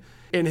horny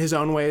in his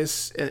own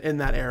ways in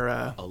that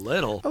era. A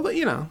little.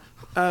 You know,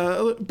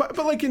 but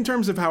like in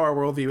terms of how our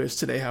worldview is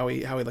today, how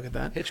we look at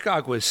that.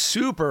 Hitchcock was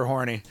super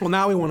horny. Well,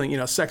 now we want to, you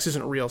know, sex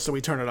isn't real, so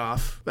we turn it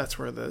off. That's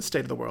where the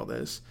state of the world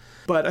is.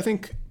 But I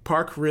think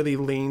Park really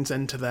leans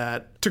into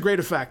that to great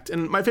effect.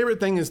 And my favorite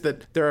thing is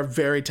that there are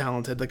very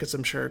talented, like as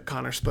I'm sure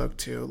Connor spoke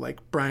to, like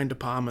Brian De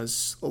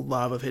Palma's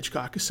love of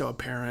Hitchcock is so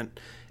apparent,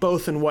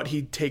 both in what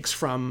he takes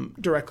from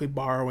directly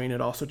borrowing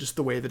and also just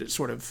the way that it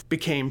sort of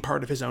became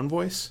part of his own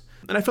voice.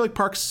 And I feel like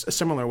Park's a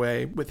similar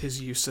way with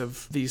his use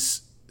of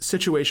these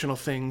situational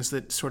things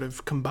that sort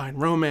of combine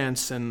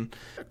romance and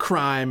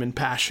crime and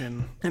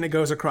passion. And it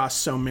goes across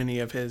so many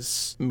of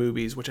his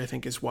movies, which I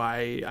think is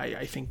why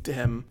I think to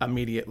him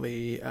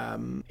immediately.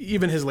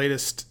 Even his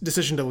latest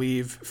Decision to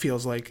Leave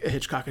feels like a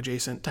Hitchcock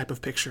adjacent type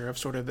of picture of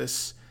sort of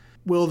this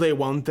will they,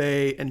 won't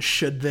they, and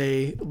should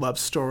they love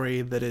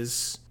story that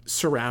is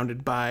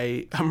surrounded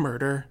by a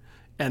murder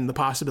and the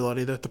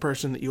possibility that the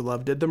person that you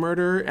love did the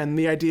murder, and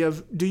the idea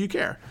of do you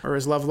care, or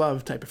is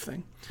love type of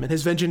thing. And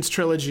his Vengeance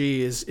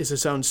trilogy is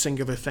its own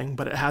singular thing,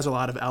 but it has a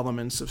lot of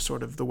elements of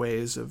sort of the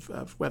ways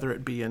of whether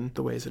it be in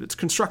the ways that it's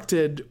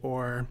constructed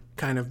or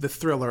kind of the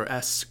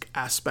thriller-esque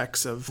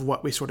aspects of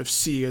what we sort of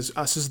see as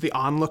us as the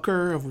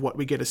onlooker of what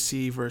we get to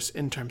see versus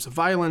in terms of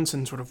violence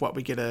and sort of what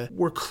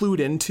we're clued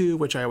into,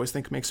 which I always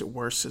think makes it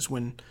worse, is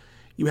when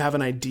you have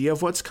an idea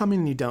of what's coming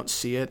and you don't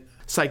see it.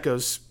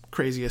 Psycho's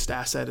craziest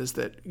asset is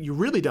that you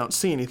really don't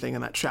see anything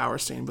in that shower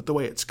scene, but the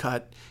way it's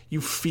cut, you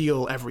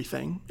feel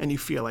everything, and you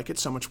feel like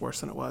it's so much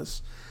worse than it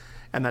was.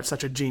 And that's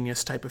such a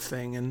genius type of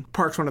thing. And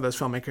Park's one of those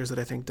filmmakers that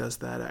I think does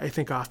that. I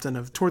think often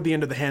of toward the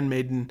end of The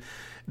Handmaiden,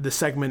 the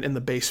segment in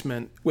the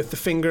basement with the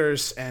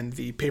fingers and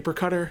the paper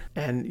cutter,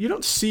 and you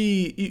don't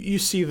see, you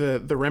see the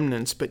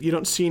remnants, but you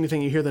don't see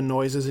anything. You hear the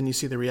noises and you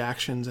see the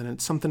reactions, and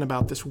it's something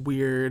about this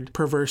weird,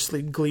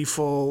 perversely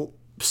gleeful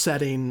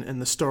setting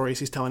and the stories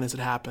he's telling as it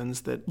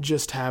happens that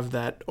just have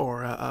that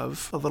aura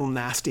of a little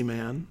nasty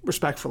man,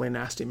 respectfully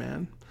nasty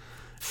man.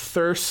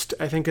 Thirst,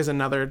 I think, is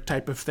another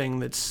type of thing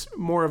that's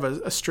more of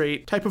a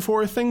straight type of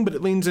horror thing, but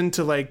it leans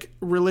into like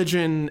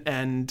religion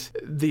and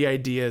the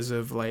ideas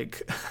of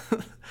like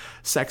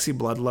sexy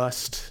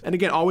bloodlust. And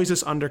again, always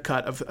this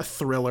undercut of a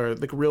thriller,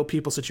 like real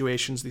people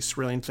situations, these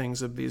thrilling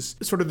things of these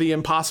sort of the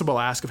impossible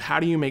ask of how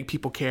do you make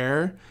people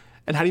care?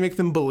 And how do you make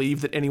them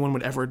believe that anyone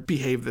would ever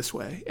behave this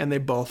way? And they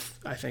both,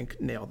 I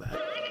think, nail that.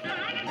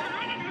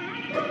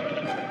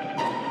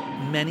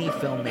 Many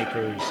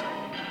filmmakers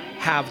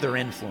have their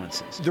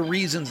influences, the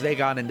reasons they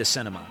got into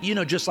cinema. You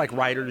know, just like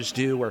writers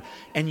do,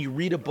 and you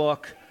read a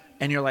book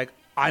and you're like,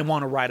 I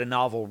want to write a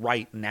novel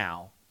right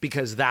now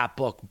because that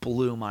book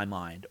blew my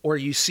mind. Or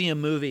you see a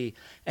movie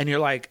and you're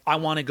like, I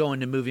want to go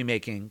into movie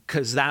making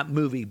because that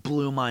movie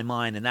blew my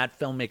mind and that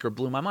filmmaker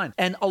blew my mind.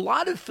 And a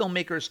lot of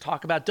filmmakers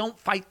talk about, don't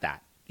fight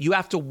that. You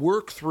have to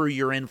work through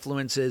your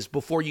influences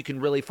before you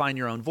can really find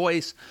your own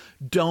voice.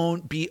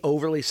 Don't be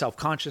overly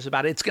self-conscious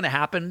about it. It's going to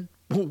happen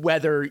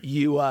whether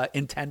you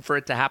intend for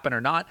it to happen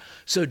or not.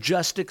 So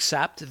just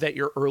accept that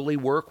your early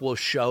work will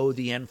show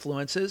the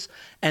influences.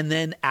 And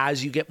then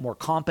as you get more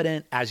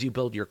competent, as you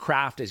build your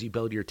craft, as you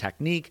build your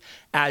technique,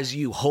 as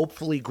you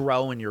hopefully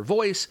grow in your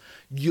voice,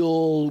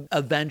 you'll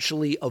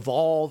eventually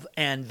evolve,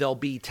 and there'll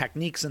be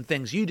techniques and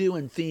things you do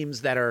and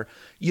themes that are,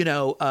 you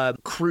know,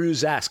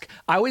 Cruise-esque.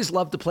 I always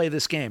love to play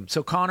this game.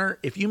 So Connor,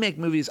 if you make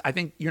movies, I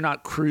think you're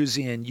not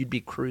Cruisian, you'd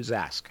be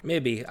Cruise-esque.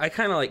 Maybe. I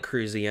kind of like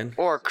Cruisian.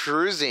 Or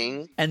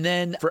cruising. And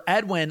then for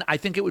Edwin, I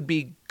think it would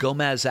be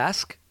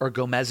Gomez-esque or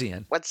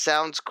Gomesian. What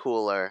sounds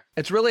cooler?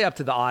 It's really up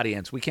to the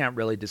audience. We can't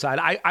really decide.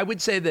 I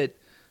would say that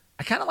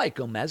I kind of like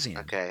Gomesian.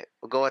 Okay,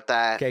 we'll go with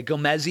that. Okay,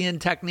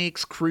 Gomesian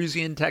techniques,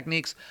 Cruisian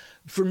techniques.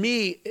 For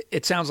me,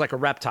 it sounds like a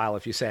reptile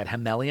if you say it.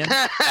 Hamelian.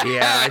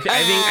 Yeah,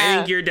 I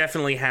think you're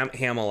definitely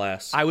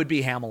Hamill-esque. I would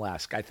be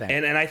Hamill-esque, I think.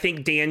 And I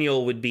think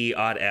Daniel would be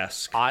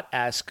Ott-esque.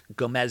 Ott-esque,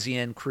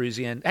 Gomesian,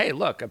 Cruisian. Hey,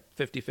 look, a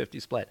 50-50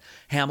 split.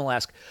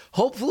 Hamill-esque.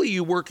 Hopefully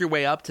you work your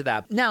way up to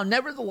that. Now,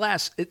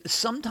 nevertheless,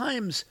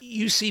 sometimes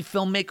you see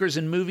filmmakers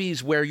in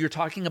movies where you're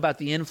talking about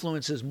the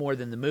influences more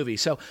than the movie.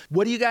 So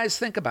what do you guys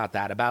think about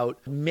that, about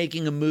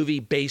making a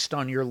movie based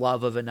on your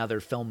love of another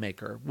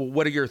filmmaker?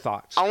 What are your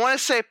thoughts? I want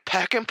to say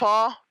Peckinpah,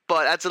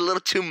 but that's a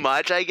little too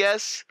much, I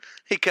guess,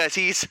 because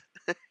he's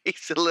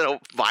He's a little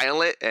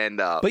violent and.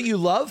 But you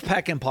love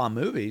Peckinpah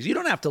movies. You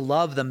don't have to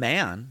love the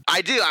man.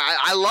 I do.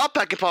 I love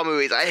Peckinpah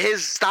movies.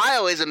 His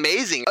style is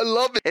amazing. I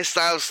love it. His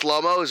style of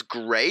slow-mo is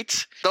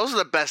great. Those are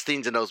the best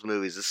things in those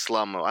movies, the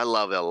slow-mo. I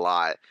love it a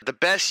lot. The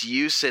best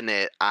use in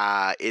it,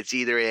 it's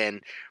either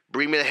in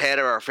Bring Me the Head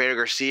or Alfredo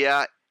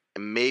Garcia,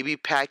 and maybe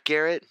Pat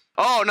Garrett.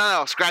 Oh,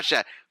 no, scratch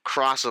that.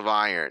 Cross of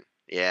Iron.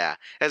 Yeah.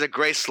 There's a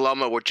great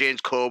slow-mo where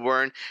James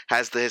Coburn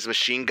has his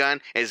machine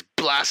gun and is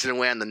blasting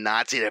away on the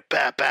Nazi.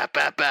 Bah, bah,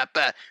 bah, bah,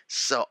 bah.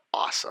 So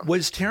awesome.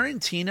 Was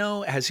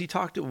Tarantino,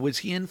 was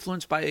he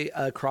influenced by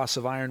Cross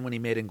of Iron when he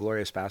made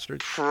Inglourious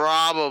Basterds?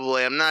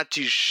 Probably. I'm not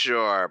too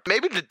sure.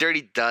 Maybe The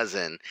Dirty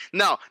Dozen.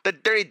 No, The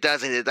Dirty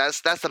Dozen,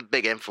 that's a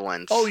big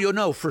influence. Oh, you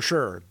know, for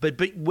sure. But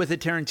with a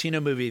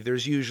Tarantino movie,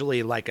 there's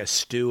usually like a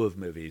stew of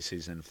movies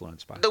he's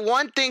influenced by. The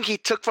one thing he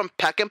took from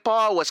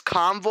Peckinpah was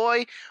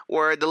Convoy,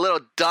 where the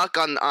little duck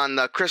on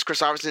the Chris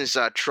Christopherson's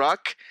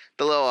truck,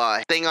 the little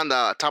thing on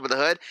the top of the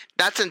hood,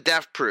 that's in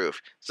Death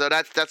Proof. So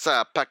that's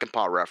a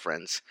Peckinpah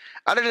reference.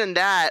 Other than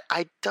that,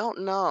 I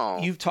don't know.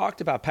 You've talked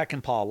about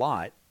Peckinpah a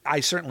lot.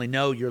 I certainly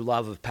know your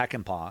love of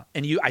Peckinpah,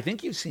 and I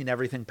think you've seen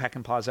everything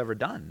Peckinpah's ever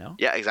done, no?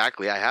 Yeah,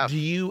 exactly, I have.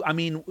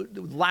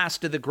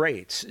 Last of the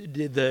Greats,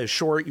 the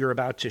short you're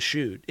about to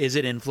shoot, is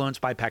it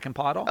influenced by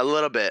Peckinpah at all? A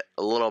little bit.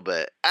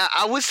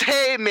 I would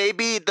say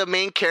maybe the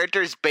main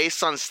character is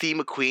based on Steve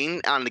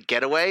McQueen on The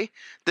Getaway.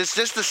 This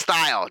just the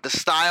style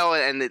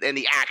and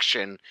the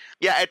action.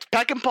 Yeah, it's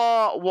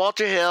Peckinpah,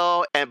 Walter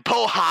Hill, and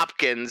Bo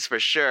Hopkins for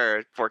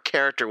sure, for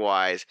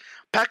character-wise.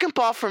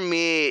 Peckinpah for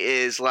me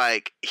is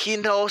like, he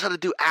knows how to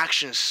do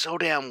action so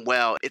damn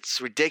well. It's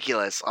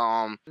ridiculous.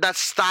 That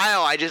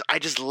style I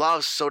just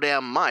love so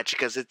damn much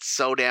because it's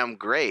so damn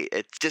great.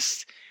 It's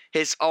just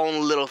his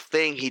own little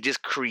thing he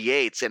just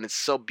creates, and it's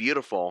so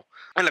beautiful.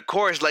 And of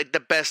course, like,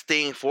 the best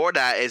thing for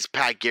that is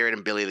Pat Garrett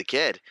and Billy the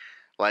Kid.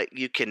 Like,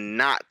 you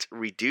cannot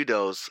redo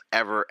those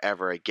ever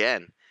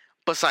again.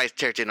 Besides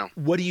Tarantino.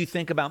 What do you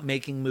think about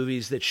making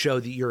movies that show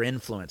your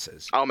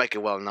influences? I'll make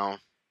it well known.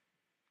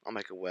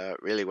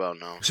 Really well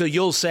known. So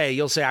you'll say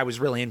I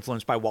was really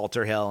influenced by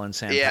Walter Hill and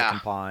Sam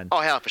Peckinpah.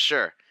 Oh, hell, for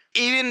sure.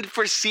 Even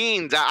for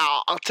scenes,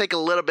 I'll take a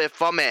little bit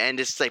from it and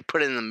just like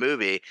put it in the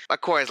movie.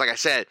 Of course, like I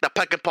said, the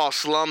Peckinpah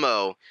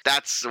slow-mo,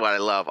 that's what I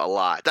love a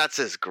lot. That's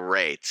just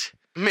great.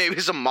 Maybe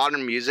some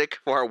modern music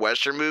for a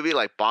Western movie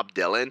like Bob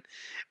Dylan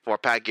for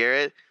Pat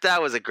Garrett.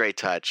 That was a great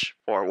touch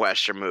for a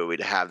Western movie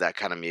to have that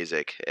kind of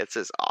music. It's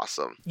just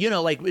awesome. You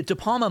know, like De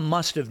Palma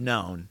must have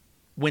known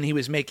when he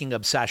was making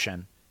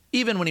Obsession,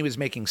 even when he was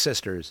making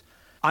Sisters,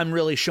 I'm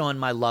really showing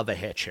my love a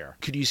hitch here.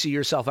 Could you see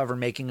yourself ever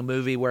making a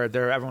movie where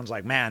everyone's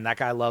like, man, that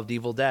guy loved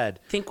Evil Dead?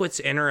 I think what's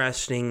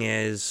interesting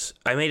is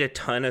I made a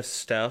ton of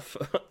stuff.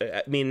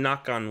 I mean,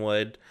 knock on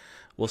wood.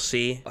 We'll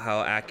see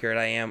how accurate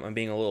I am. I'm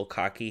being a little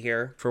cocky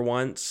here for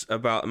once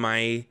about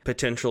my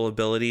potential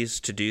abilities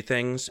to do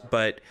things.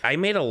 But I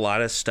made a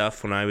lot of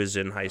stuff when I was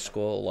in high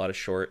school, a lot of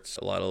shorts,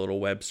 a lot of little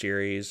web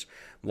series,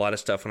 a lot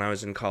of stuff when I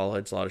was in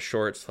college, a lot of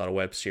shorts, a lot of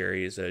web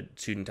series, a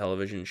student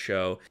television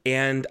show.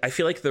 And I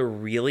feel like the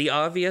really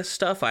obvious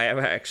stuff I have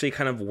actually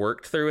kind of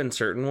worked through in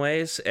certain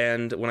ways.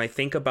 And when I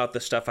think about the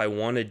stuff I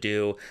want to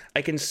do,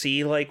 I can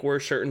see like where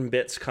certain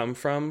bits come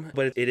from,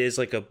 but it is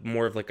like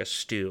more of like a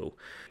stew.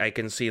 I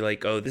can see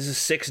like, oh, this is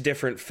 6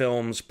 different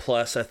films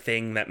plus a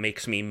thing that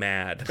makes me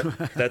mad.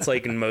 That's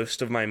like in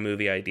most of my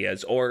movie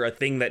ideas, or a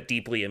thing that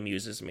deeply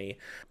amuses me,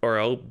 or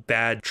a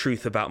bad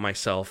truth about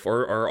myself,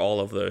 or all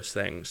of those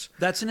things.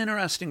 That's an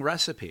interesting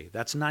recipe.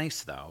 That's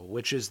nice, though,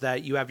 which is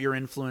that you have your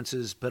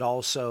influences, but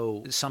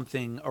also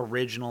something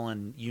original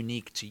and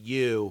unique to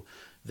you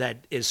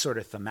that is sort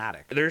of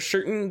thematic. There's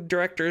certain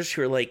directors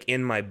who are like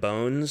in my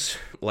bones,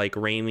 like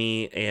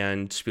Raimi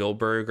and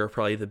Spielberg are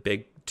probably the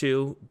big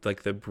two,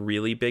 like the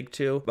really big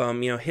two.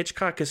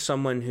 Hitchcock is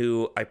someone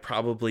who I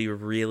probably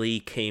really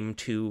came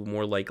to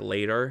more like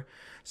later.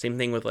 Same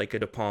thing with like a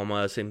De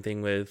Palma, same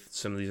thing with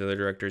some of these other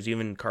directors,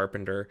 even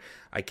Carpenter,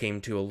 I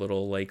came to a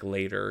little like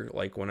later,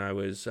 like when I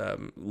was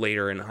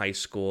later in high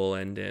school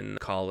and in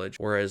college.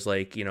 Whereas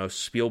like,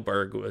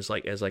 Spielberg was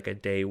like as like a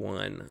day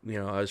one,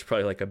 I was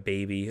probably like a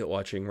baby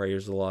watching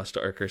Raiders of the Lost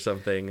Ark or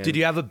something. Did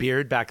you have a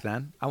beard back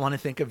then? I want to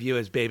think of you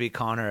as baby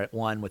Connor at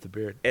 1 with a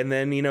beard. And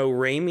then,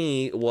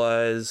 Raimi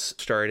was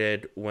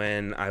started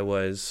when I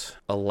was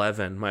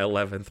 11, my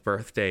 11th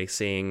birthday,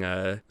 seeing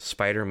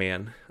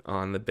Spider-Man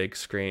on the big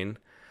screen.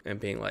 And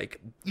being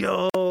like,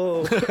 yo,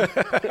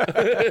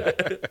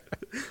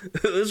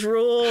 this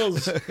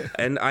rules.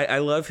 And I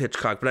love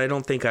Hitchcock, but I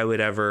don't think I would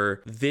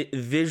ever,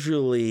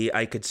 visually,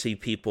 I could see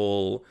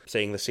people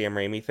saying the Sam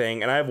Raimi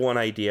thing. And I have one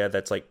idea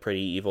that's like pretty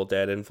Evil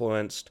Dead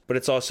influenced, but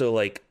it's also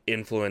like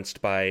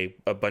influenced by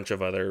a bunch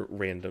of other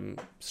random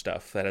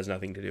stuff that has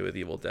nothing to do with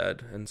Evil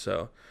Dead. And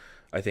so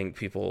I think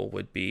people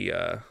would be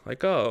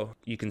like, oh,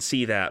 you can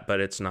see that, but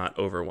it's not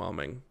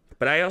overwhelming.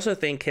 But I also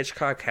think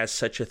Hitchcock has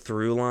such a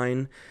through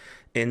line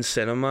in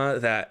cinema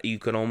that you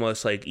could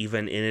almost like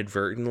even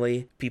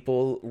inadvertently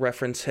people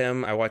reference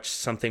him. I watched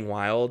Something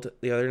Wild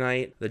the other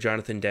night, the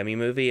Jonathan Demme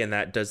movie, and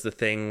that does the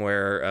thing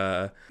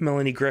where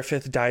Melanie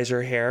Griffith dyes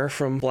her hair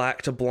from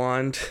black to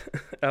blonde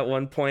at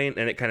one point,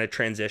 and it kind of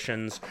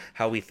transitions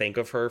how we think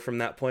of her from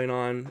that point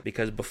on,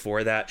 because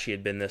before that she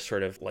had been this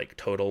sort of like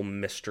total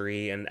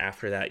mystery, and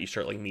after that you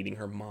start like meeting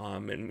her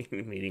mom and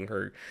meeting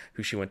her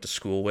who she went to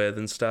school with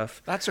and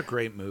stuff. That's a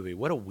great movie.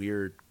 What a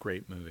weird,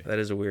 great movie. That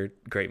is a weird,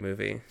 great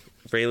movie.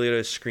 Ray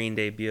Liotta's screen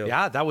debut.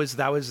 Yeah, that was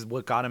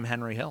what got him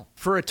Henry Hill.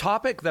 For a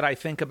topic that I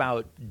think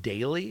about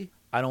daily,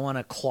 I don't want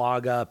to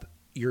clog up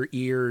your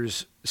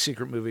ears,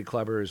 Secret Movie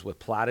Clubbers, with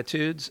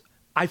platitudes.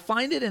 I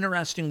find it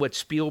interesting what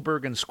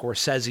Spielberg and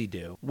Scorsese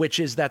do, which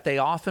is that they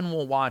often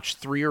will watch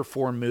 3 or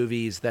 4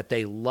 movies that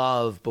they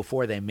love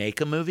before they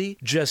make a movie,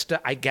 just to,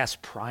 I guess,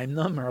 prime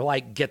them or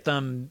like get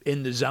them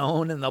in the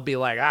zone, and they'll be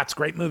like, it's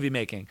great movie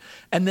making.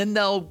 And then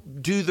they'll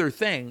do their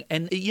thing.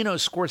 And,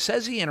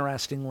 Scorsese,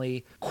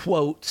 interestingly,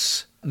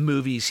 quotes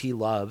movies he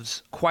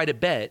loves quite a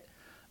bit.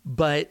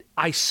 But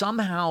I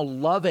somehow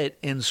love it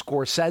in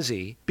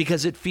Scorsese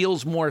because it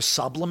feels more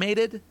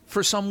sublimated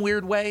for some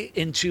weird way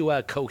into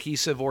a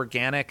cohesive,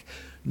 organic,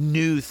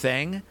 new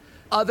thing.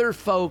 Other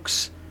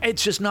folks,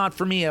 it's just not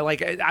for me. I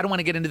don't want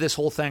to get into this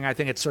whole thing. I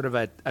think it's sort of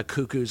a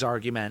cuckoo's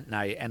argument.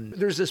 And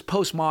there's this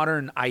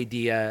postmodern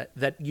idea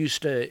that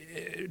used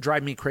to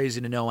drive me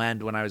crazy to no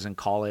end when I was in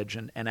college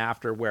and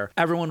after, where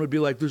everyone would be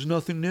like, there's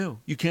nothing new.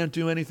 You can't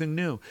do anything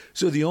new.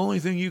 So the only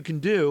thing you can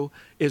do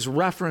is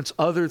reference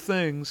other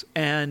things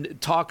and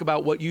talk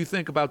about what you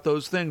think about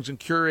those things and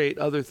curate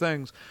other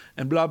things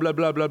and blah, blah,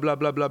 blah, blah, blah,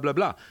 blah, blah, blah,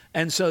 blah.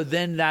 And so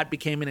then that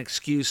became an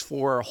excuse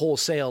for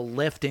wholesale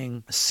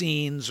lifting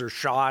scenes or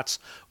shots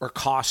or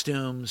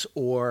costumes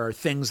or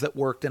things that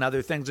worked in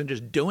other things and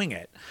just doing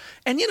it.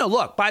 And,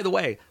 look, by the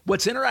way,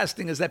 what's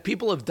interesting is that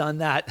people have done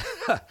that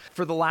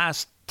for the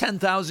last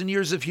 10,000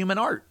 years of human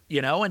art,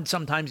 and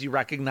sometimes you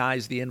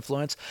recognize the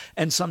influence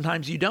and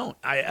sometimes you don't.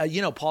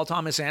 Paul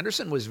Thomas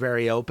Anderson was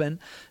very open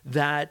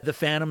that The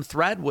Phantom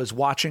Thread was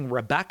watching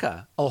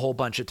Rebecca a whole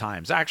bunch of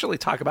times. Actually,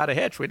 talk about a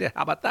hitch. We did.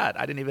 How about that?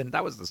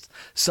 That was the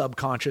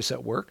subconscious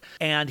at work.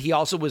 And he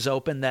also was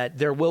open that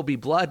There Will Be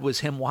Blood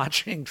was him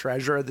watching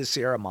Treasure of the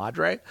Sierra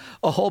Madre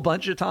a whole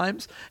bunch of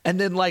times.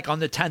 And then like on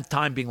the 10th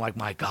time being like,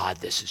 my God,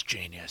 this is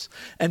genius.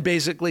 And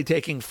basically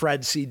taking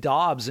Fred C.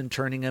 Dobbs and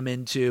turning him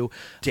into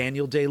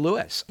Daniel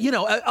Day-Lewis.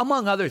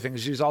 Among other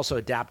things, he was also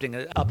adapting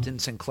an Upton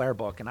Sinclair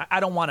book. And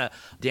I don't want to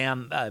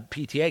damn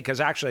PTA,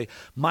 because actually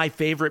my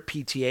favorite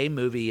PTA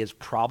movie is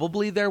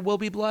probably There Will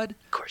Be Blood.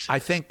 Of course. I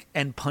think,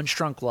 and Punch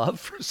Drunk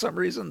Love, for some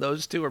reason.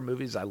 Those two are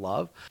movies I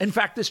love. In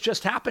fact, this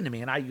just happened to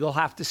me, and you'll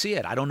have to see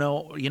it. I don't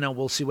know,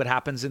 we'll see what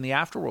happens in the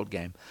Afterworld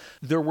game.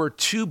 There were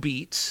 2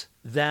 beats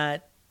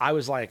that I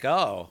was like,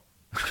 oh...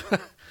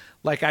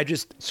 Like I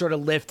just sort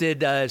of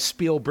lifted a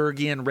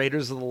Spielbergian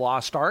Raiders of the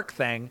Lost Ark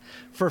thing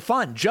for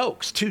fun,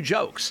 2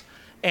 jokes.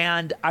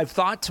 And I've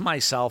thought to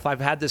myself, I've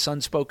had this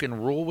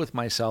unspoken rule with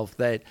myself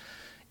that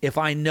if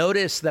I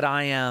notice that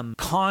I am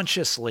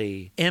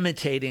consciously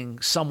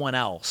imitating someone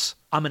else,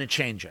 I'm going to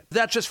change it.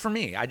 That's just for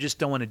me. I just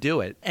don't want to do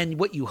it. And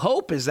what you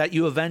hope is that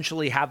you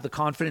eventually have the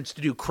confidence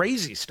to do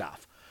crazy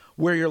stuff,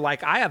 where you're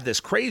like, I have this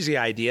crazy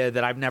idea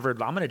that I'm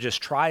going to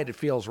just try it. It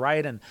feels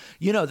right. And,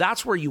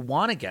 that's where you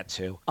want to get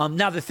to.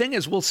 Now, the thing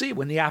is, we'll see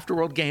when the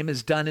Afterworld game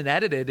is done and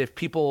edited, if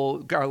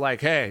people are like,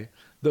 hey,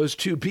 those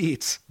 2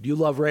 beats, do you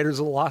love Raiders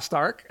of the Lost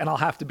Ark? And I'll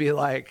have to be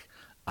like,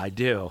 I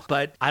do.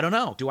 But I don't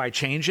know. Do I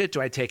change it?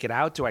 Do I take it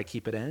out? Do I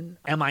keep it in?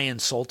 Am I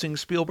insulting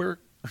Spielberg?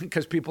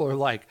 Because people are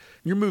like,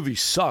 your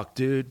movies suck,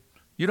 dude.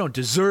 You don't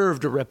deserve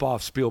to rip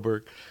off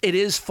Spielberg. It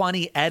is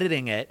funny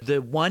editing it.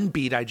 The one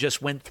beat I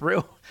just went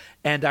through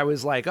and I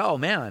was like, oh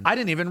man, I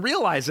didn't even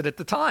realize it at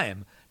the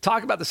time.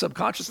 Talk about the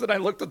subconscious that I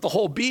looked at the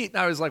whole beat and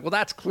I was like, well,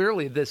 that's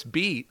clearly this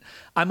beat.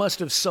 I must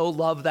have so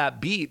loved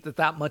that beat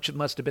that much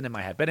must have been in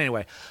my head. But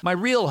anyway, my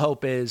real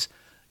hope is,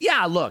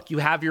 yeah, look, you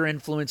have your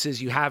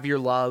influences, you have your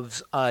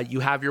loves, you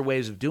have your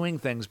ways of doing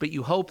things, but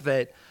you hope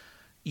that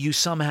you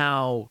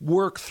somehow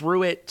work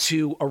through it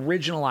to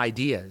original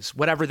ideas,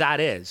 whatever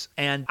that is.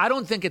 And I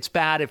don't think it's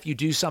bad if you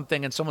do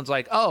something and someone's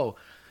like, oh,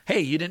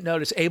 hey, you didn't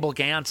notice Abel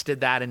Gance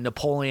did that in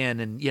Napoleon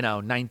in,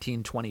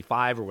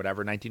 1925 or whatever,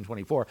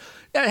 1924.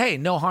 Hey,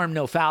 no harm,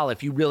 no foul.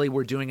 If you really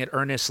were doing it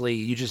earnestly,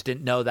 you just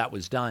didn't know that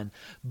was done.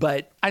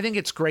 But I think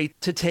it's great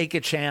to take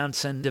a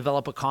chance and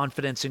develop a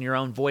confidence in your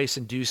own voice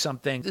and do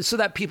something so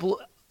that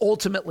people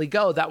ultimately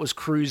go, that was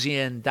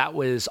Cruisian, that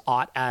was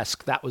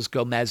Ott-esque, that was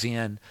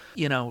Gomesian,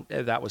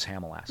 that was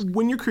Hamill-esque.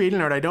 When you're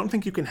creating art, I don't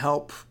think you can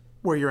help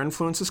where your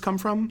influences come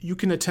from. You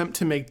can attempt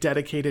to make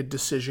dedicated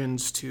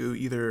decisions to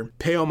either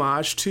pay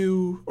homage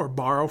to or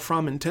borrow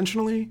from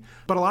intentionally.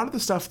 But a lot of the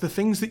stuff, the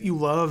things that you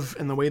love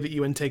and the way that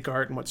you intake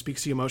art and what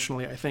speaks to you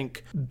emotionally, I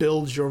think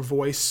builds your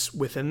voice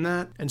within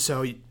that. And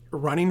so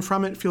running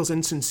from it feels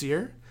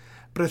insincere.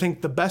 But I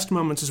think the best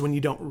moments is when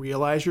you don't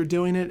realize you're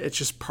doing it. It's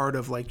just part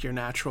of like your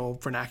natural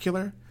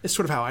vernacular. It's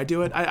sort of how I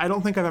do it. I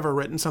don't think I've ever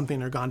written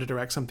something or gone to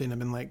direct something and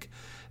been like,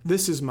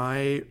 this is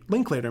my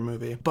Linklater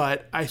movie.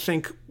 But I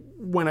think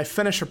when I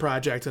finish a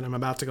project and I'm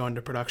about to go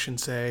into production,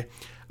 say,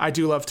 I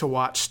do love to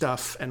watch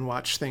stuff and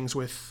watch things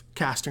with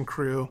cast and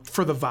crew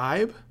for the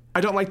vibe.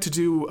 I don't like to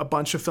do a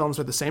bunch of films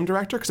with the same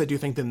director because I do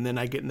think then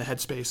I get in the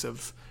headspace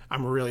of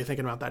I'm really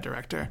thinking about that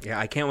director. Yeah,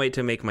 I can't wait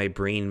to make my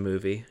Breen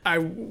movie. I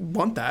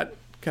want that.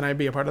 Can I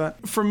be a part of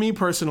that? For me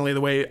personally,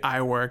 the way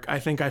I work, I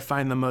think I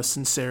find the most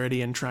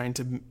sincerity in trying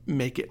to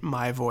make it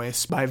my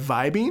voice by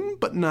vibing,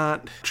 but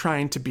not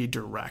trying to be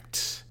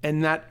direct.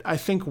 And that, I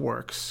think,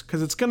 works,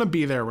 because it's going to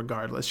be there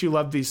regardless. You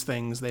love these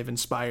things. They've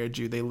inspired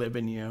you. They live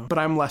in you. But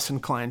I'm less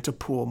inclined to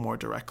pull more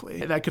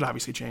directly. That could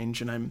obviously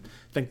change, and I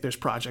think there's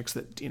projects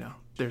that,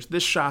 there's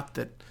this shot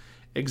that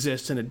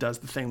exists and it does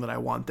the thing that I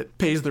want, that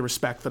pays the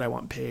respect that I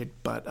want paid.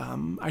 But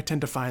I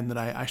tend to find that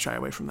I shy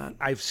away from that.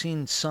 I've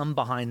seen some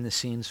behind the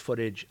scenes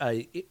footage.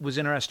 It was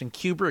interesting.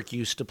 Kubrick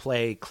used to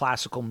play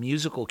classical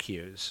musical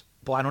cues.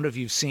 Well, I don't know if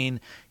you've seen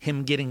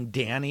him getting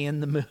Danny in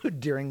the mood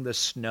during the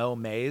snow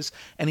maze,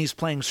 and he's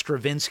playing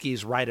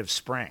Stravinsky's Rite of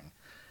Spring.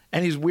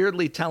 And he's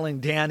weirdly telling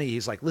Danny,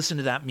 he's like, listen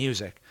to that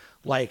music.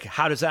 Like,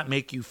 how does that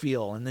make you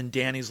feel? And then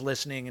Danny's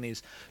listening, and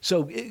he's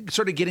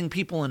sort of getting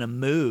people in a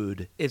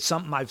mood. It's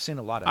something I've seen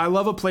a lot of. I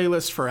love a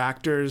playlist for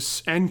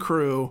actors and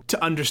crew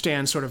to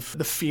understand sort of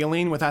the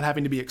feeling without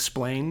having to be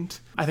explained.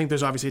 I think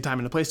there's obviously a time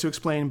and a place to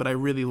explain, but I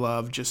really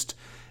love just,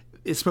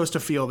 it's supposed to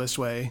feel this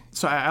way.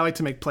 So I like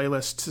to make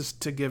playlists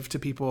to give to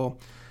people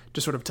to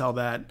sort of tell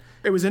that.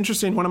 It was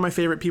interesting. One of my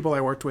favorite people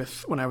I worked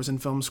with when I was in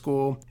film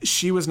school,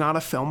 she was not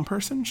a film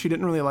person. She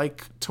didn't really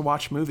like to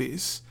watch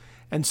movies.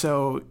 And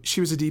so she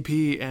was a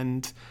DP,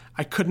 and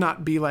I could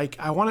not be like,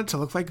 I want it to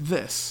look like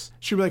this.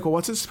 She'd be like, well,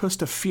 what's it supposed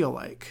to feel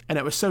like? And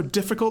it was so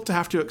difficult to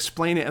have to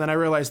explain it. And then I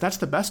realized that's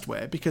the best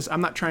way, because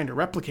I'm not trying to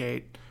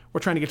replicate.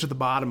 We're trying to get to the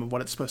bottom of what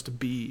it's supposed to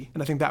be.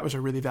 And I think that was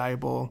a really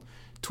valuable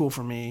tool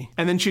for me.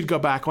 And then she'd go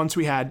back once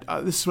we had,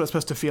 this is what it's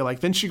supposed to feel like.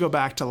 Then she'd go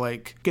back to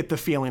like get the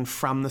feeling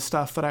from the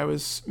stuff that I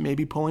was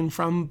maybe pulling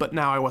from. But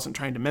now I wasn't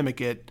trying to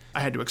mimic it. I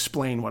had to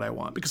explain what I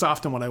want, because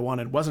often what I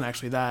wanted wasn't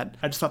actually that.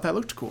 I just thought that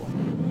looked cool.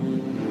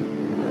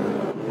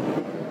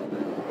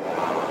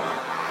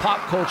 Pop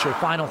culture,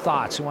 final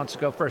thoughts. Who wants to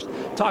go first?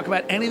 Talk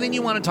about anything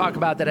you want to talk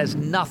about that has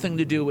nothing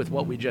to do with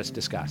what we just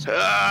discussed.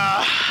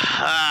 Saw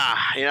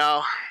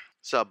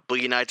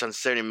Boogie Nights on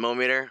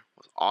 70mm. It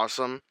was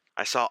awesome.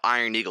 I saw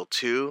Iron Eagle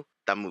 2.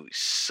 That movie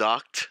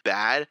sucked.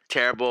 Bad.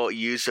 Terrible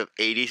use of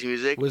 80s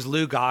music. Was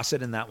Lou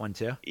Gossett in that one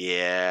too?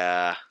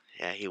 Yeah,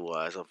 he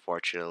was,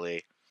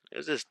 unfortunately. It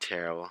was just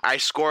terrible. I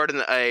scored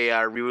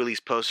a re-release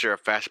poster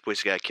of Fast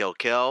Boys Gotta Kill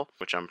Kill,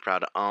 which I'm proud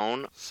to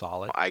own.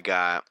 Solid. I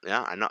got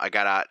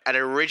an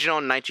original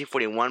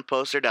 1941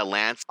 poster that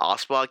Lance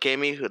Oswald gave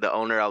me, who the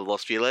owner of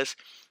Los Feliz,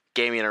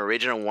 gave me an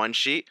original one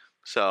sheet.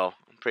 So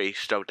I'm pretty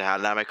stoked to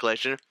have that in my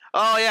collection.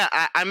 Oh yeah,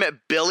 I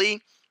met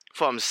Billy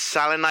from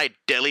Silent Night,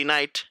 Deadly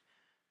Night.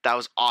 That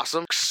was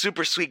awesome.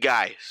 Super sweet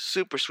guy.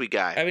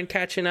 I've been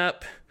catching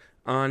up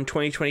on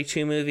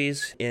 2022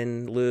 movies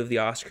in lieu of the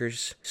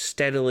Oscars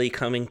steadily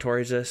coming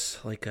towards us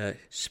like a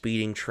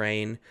speeding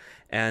train.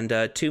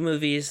 And two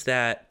movies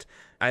that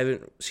I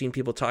haven't seen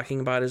people talking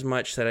about as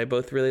much that I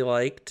both really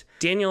liked.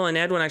 Daniel and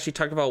Edwin actually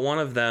talked about one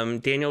of them.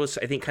 Daniel was,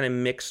 I think, kind of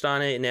mixed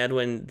on it, and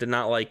Edwin did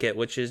not like it,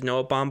 which is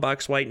Noah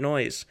Baumbach's White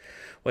Noise,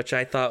 which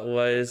I thought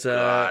was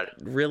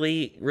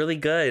really, really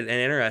good and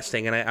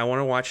interesting. And I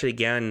want to watch it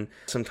again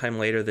sometime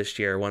later this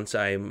year once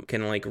I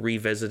can like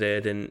revisit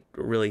it and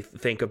really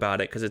think about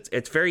it, because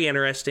it's very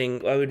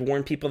interesting. I would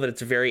warn people that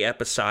it's very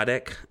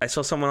episodic. I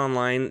saw someone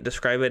online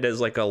describe it as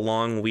like a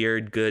long,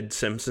 weird, good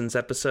Simpsons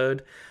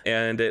episode.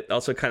 And it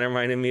also kind of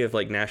reminded me of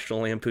like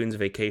National Lampoon's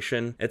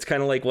Vacation. It's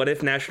kind of like, what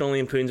if National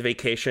Lampoon's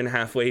Vacation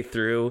halfway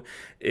through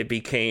it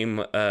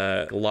became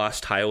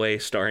Lost Highway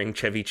starring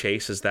Chevy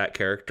Chase as that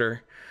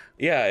character?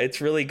 Yeah, it's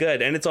really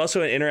good. And it's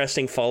also an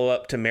interesting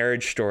follow-up to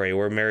Marriage Story,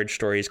 where Marriage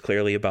Story is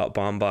clearly about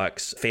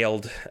Baumbach's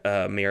failed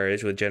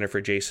marriage with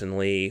Jennifer Jason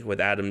Leigh, with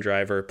Adam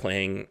Driver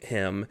playing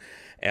him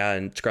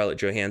and Scarlett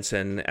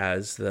Johansson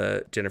as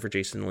the Jennifer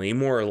Jason Leigh,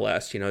 more or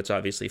less. It's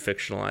obviously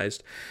fictionalized.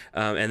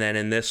 And then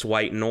in this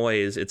White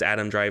Noise, it's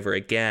Adam Driver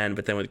again,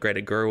 but then with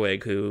Greta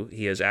Gerwig, who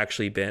he has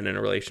actually been in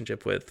a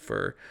relationship with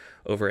for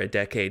over a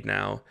decade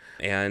now.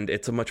 And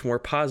it's a much more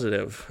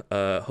positive,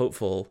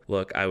 hopeful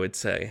look, I would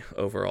say,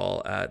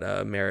 overall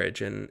at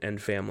marriage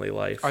and family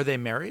life. Are they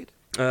married?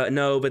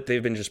 No, but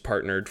they've been just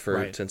partnered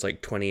since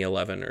like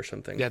 2011 or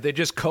something. Yeah, they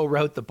just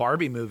co-wrote the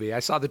Barbie movie. I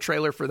saw the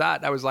trailer for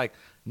that. I was like,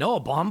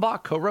 Noah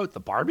Baumbach co-wrote the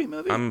Barbie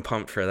movie? I'm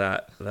pumped for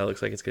that. That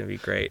looks like it's going to be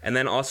great. And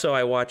then also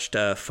I watched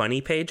Funny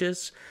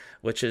Pages,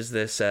 which is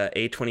this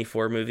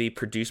A24 movie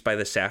produced by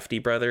the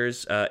Safdie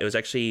brothers. It was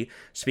actually,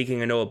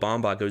 speaking of Noah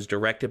Baumbach, it was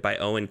directed by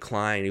Owen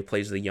Kline, who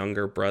plays the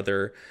younger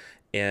brother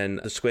in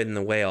The Squid and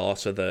the Whale,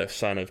 also the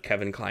son of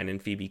Kevin Kline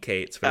and Phoebe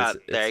Cates. But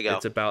there you go.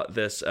 It's about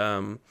this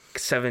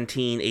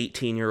 17,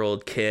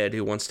 18-year-old kid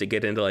who wants to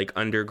get into like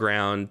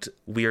underground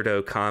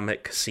weirdo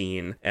comic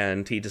scene,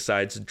 and he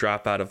decides to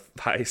drop out of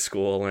high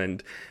school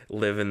and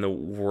live in the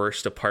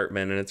worst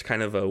apartment. And it's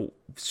kind of a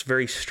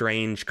very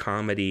strange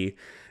comedy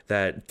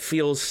that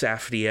feels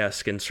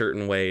Safdie-esque in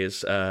certain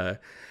ways.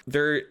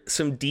 There are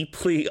some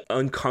deeply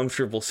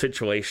uncomfortable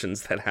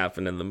situations that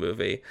happen in the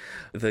movie.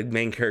 The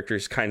main character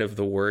is kind of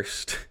the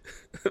worst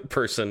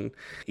person.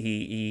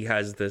 He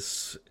has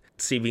this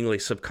seemingly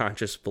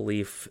subconscious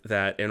belief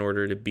that in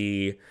order to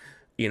be,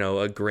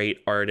 a great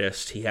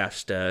artist, he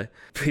has to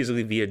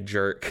basically be a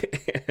jerk,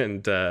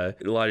 and a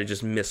lot of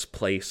just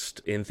misplaced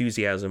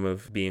enthusiasm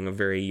of being a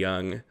very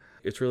young.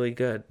 It's really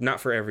good. Not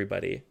for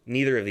everybody.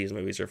 Neither of these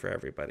movies are for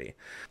everybody.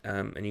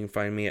 And you can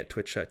find me at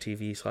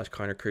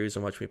twitch.tv/Connor Cruz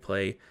and watch me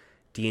play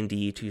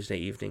D&D Tuesday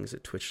evenings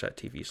at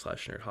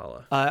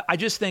twitch.tv/NerdHalla. I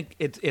just think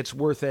it's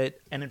worth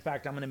it. And in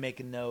fact, I'm going to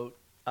make a note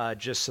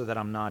just so that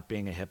I'm not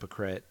being a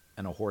hypocrite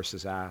and a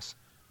horse's ass,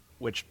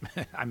 which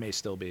I may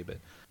still be. But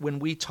when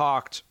we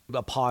talked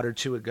a pod or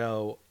two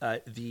ago,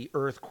 the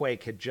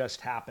earthquake had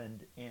just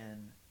happened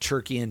in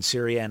Turkey and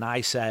Syria. And I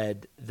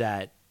said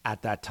that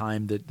at that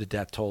time, the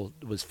death toll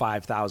was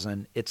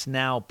 5,000. It's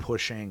now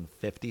pushing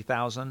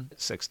 50,000,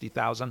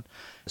 60,000.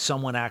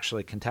 Someone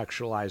actually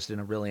contextualized in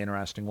a really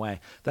interesting way.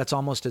 That's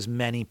almost as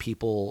many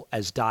people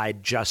as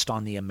died just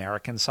on the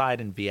American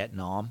side in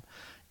Vietnam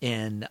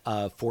in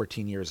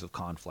 14 years of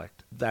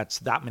conflict. That's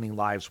that many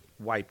lives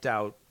wiped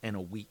out in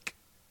a week.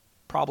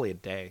 Probably a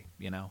day,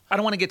 I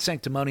don't want to get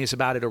sanctimonious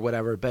about it or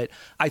whatever, but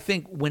I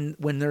think when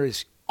there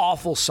is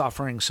awful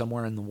suffering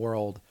somewhere in the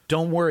world,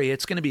 don't worry,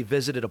 it's going to be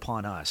visited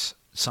upon us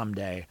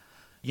someday.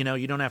 You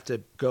don't have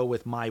to go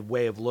with my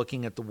way of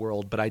looking at the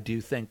world, but I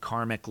do think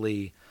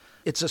karmically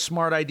it's a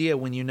smart idea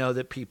when you know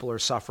that people are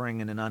suffering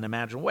in an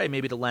unimaginable way,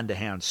 maybe to lend a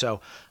hand. So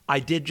I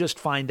did just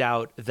find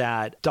out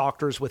that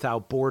Doctors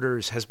Without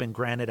Borders has been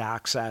granted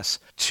access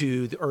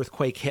to the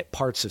earthquake-hit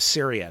parts of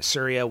Syria.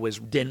 Syria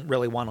didn't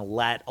really want to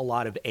let a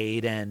lot of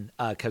aid in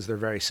because they're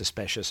very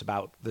suspicious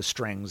about the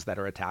strings that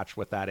are attached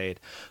with that aid.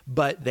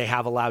 But they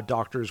have allowed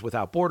Doctors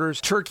Without Borders.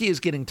 Turkey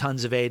is getting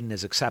tons of aid and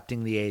is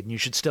accepting the aid, and you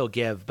should still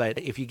give. But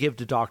if you give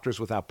to Doctors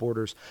Without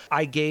Borders,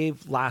 I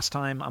gave last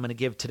time, I'm going to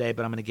give today,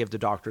 but I'm going to give to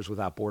Doctors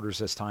Without Borders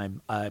this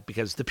time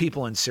because the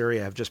people in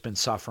Syria have just been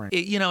suffering.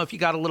 If you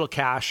got a little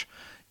cash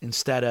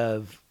instead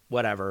of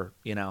whatever,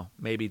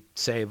 maybe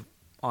save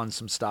on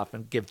some stuff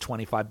and give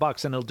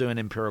 $25 and it'll do an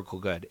empirical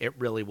good. It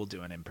really will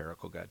do an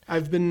empirical good.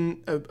 I've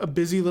been a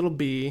busy little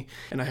bee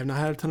and I have not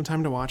had a ton of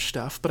time to watch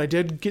stuff, but I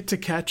did get to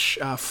catch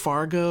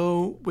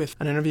Fargo with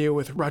an interview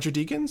with Roger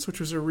Deakins,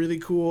 which was a really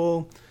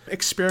cool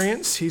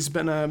experience. He's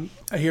been a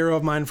hero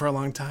of mine for a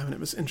long time, and it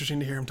was interesting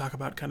to hear him talk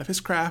about kind of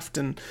his craft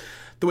and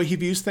the way he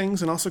views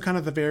things, and also kind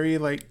of the very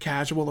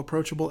casual,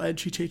 approachable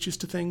edge he teaches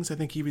to things. I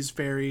think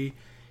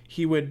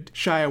he would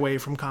shy away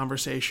from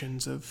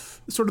conversations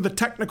of sort of the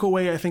technical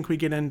way I think we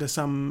get into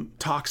some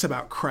talks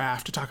about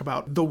craft, to talk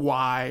about the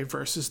why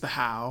versus the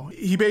how.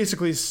 He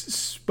basically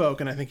spoke,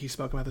 and I think he's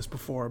spoken about this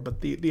before, but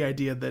the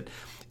idea that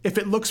if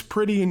it looks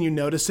pretty and you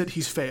notice it,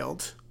 he's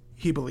failed,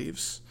 he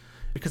believes,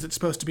 because it's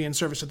supposed to be in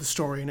service of the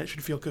story and it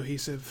should feel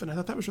cohesive. And I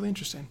thought that was really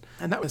interesting.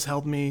 And that has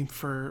held me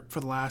for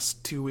the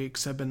last 2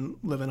 weeks. I've been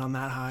living on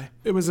that high.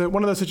 It was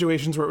one of those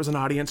situations where it was an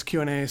audience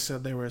Q&A, so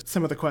there were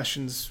some of the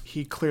questions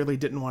he clearly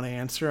didn't want to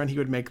answer, and he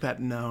would make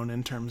that known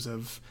in terms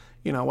of,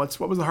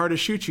 what was the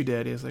hardest shoot you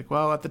did? He was like,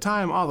 well, at the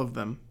time, all of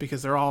them,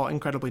 because they're all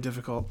incredibly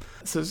difficult.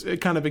 So it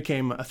kind of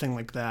became a thing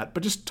like that.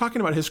 But just talking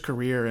about his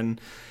career,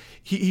 and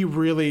he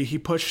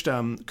pushed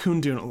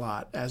Kundun a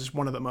lot as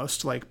one of the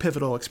most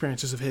pivotal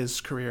experiences of his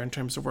career in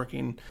terms of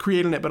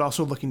creating it, but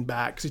also looking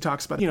back. Because he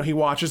talks about, he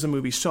watches a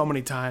movie so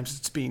many times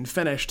it's being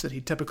finished that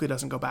he typically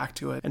doesn't go back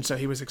to it. And so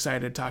he was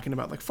excited talking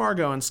about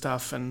Fargo and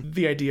stuff, and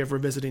the idea of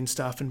revisiting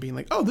stuff and being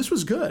like, oh, this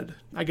was good.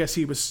 I guess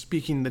he was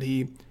speaking that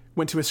he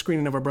went to a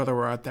screening of A Brother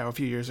Where Art Thou a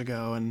few years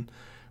ago and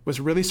was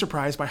really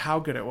surprised by how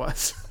good it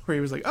was, where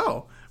he was like,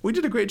 oh, we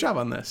did a great job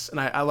on this. And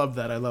I love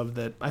that. I love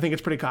that. I think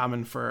it's pretty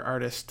common for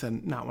artists to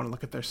not want to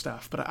look at their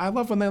stuff, but I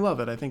love when they love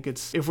it. I think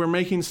if we're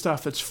making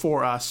stuff that's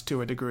for us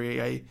to a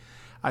degree,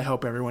 I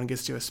hope everyone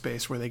gets to a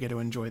space where they get to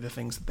enjoy the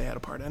things that they had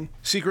a part in.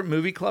 Secret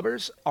Movie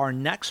Clubbers, our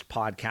next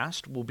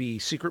podcast will be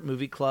Secret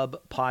Movie Club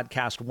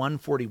Podcast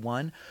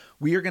 141.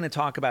 We are going to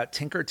talk about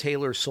Tinker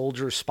Tailor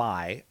Soldier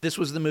Spy. This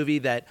was the movie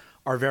that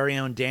our very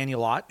own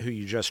Daniel Ott, who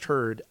you just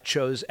heard,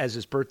 chose as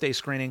his birthday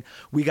screening.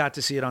 We got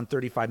to see it on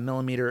 35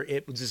 millimeter.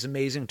 It was this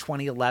amazing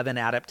 2011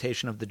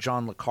 adaptation of the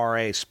John le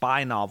Carré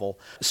spy novel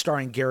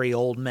starring Gary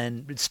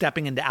Oldman,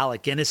 stepping into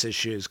Alec Guinness's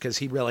shoes because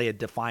he really had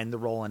defined the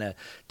role in a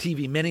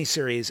TV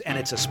miniseries, and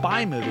it's a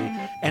spy movie.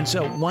 And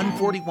so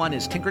 141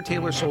 is Tinker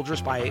Tailor Soldier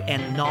Spy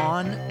and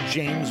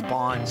non-James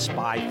Bond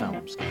spy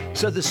films.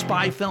 So the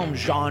spy film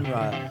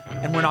genre,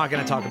 and we're not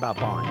going to talk about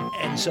Bond.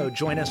 And so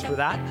join us for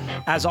that.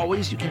 As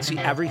always, you can see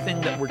everything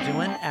everything that we're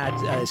doing at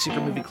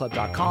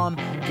secretmovieclub.com.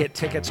 Get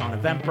tickets on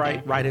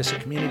Eventbrite. Write us a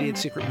community at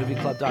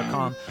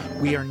secretmovieclub.com.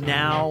 We are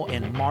now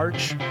in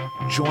March.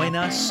 Join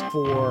us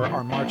for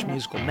our March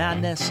Musical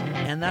Madness.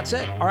 And that's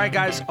it. All right,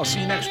 guys. I'll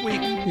see you next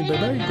week.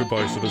 Bye-bye.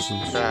 Goodbye,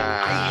 citizens.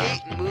 I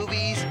hate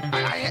movies.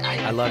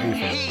 I love you,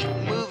 fam.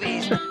 hate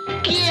movies.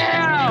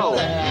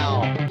 Go!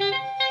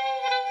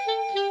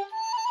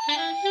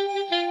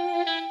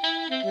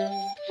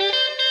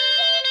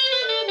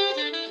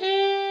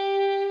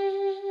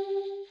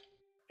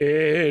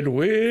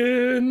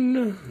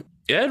 Edwin.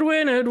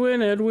 Edwin,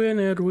 Edwin, Edwin,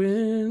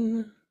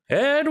 Edwin.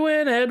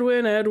 Edwin,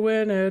 Edwin,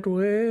 Edwin,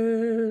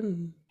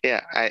 Edwin.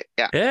 Yeah.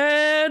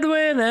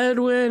 Edwin,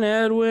 Edwin,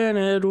 Edwin,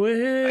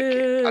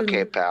 Edwin.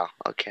 Okay, pal.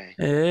 Okay.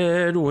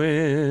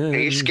 Edwin.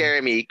 You're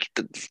scaring me.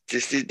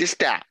 Just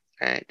stop.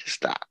 All right, just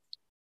stop.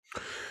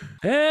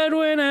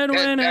 Edwin,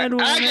 Edwin,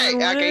 Edwin, Okay.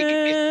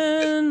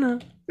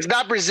 Edwin. It's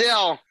not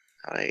Brazil.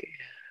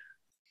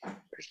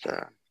 Where's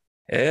the...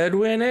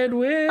 Edwin,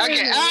 Edwin.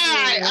 Okay, all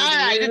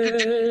right.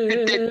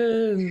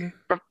 Edwin.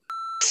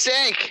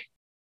 Sink.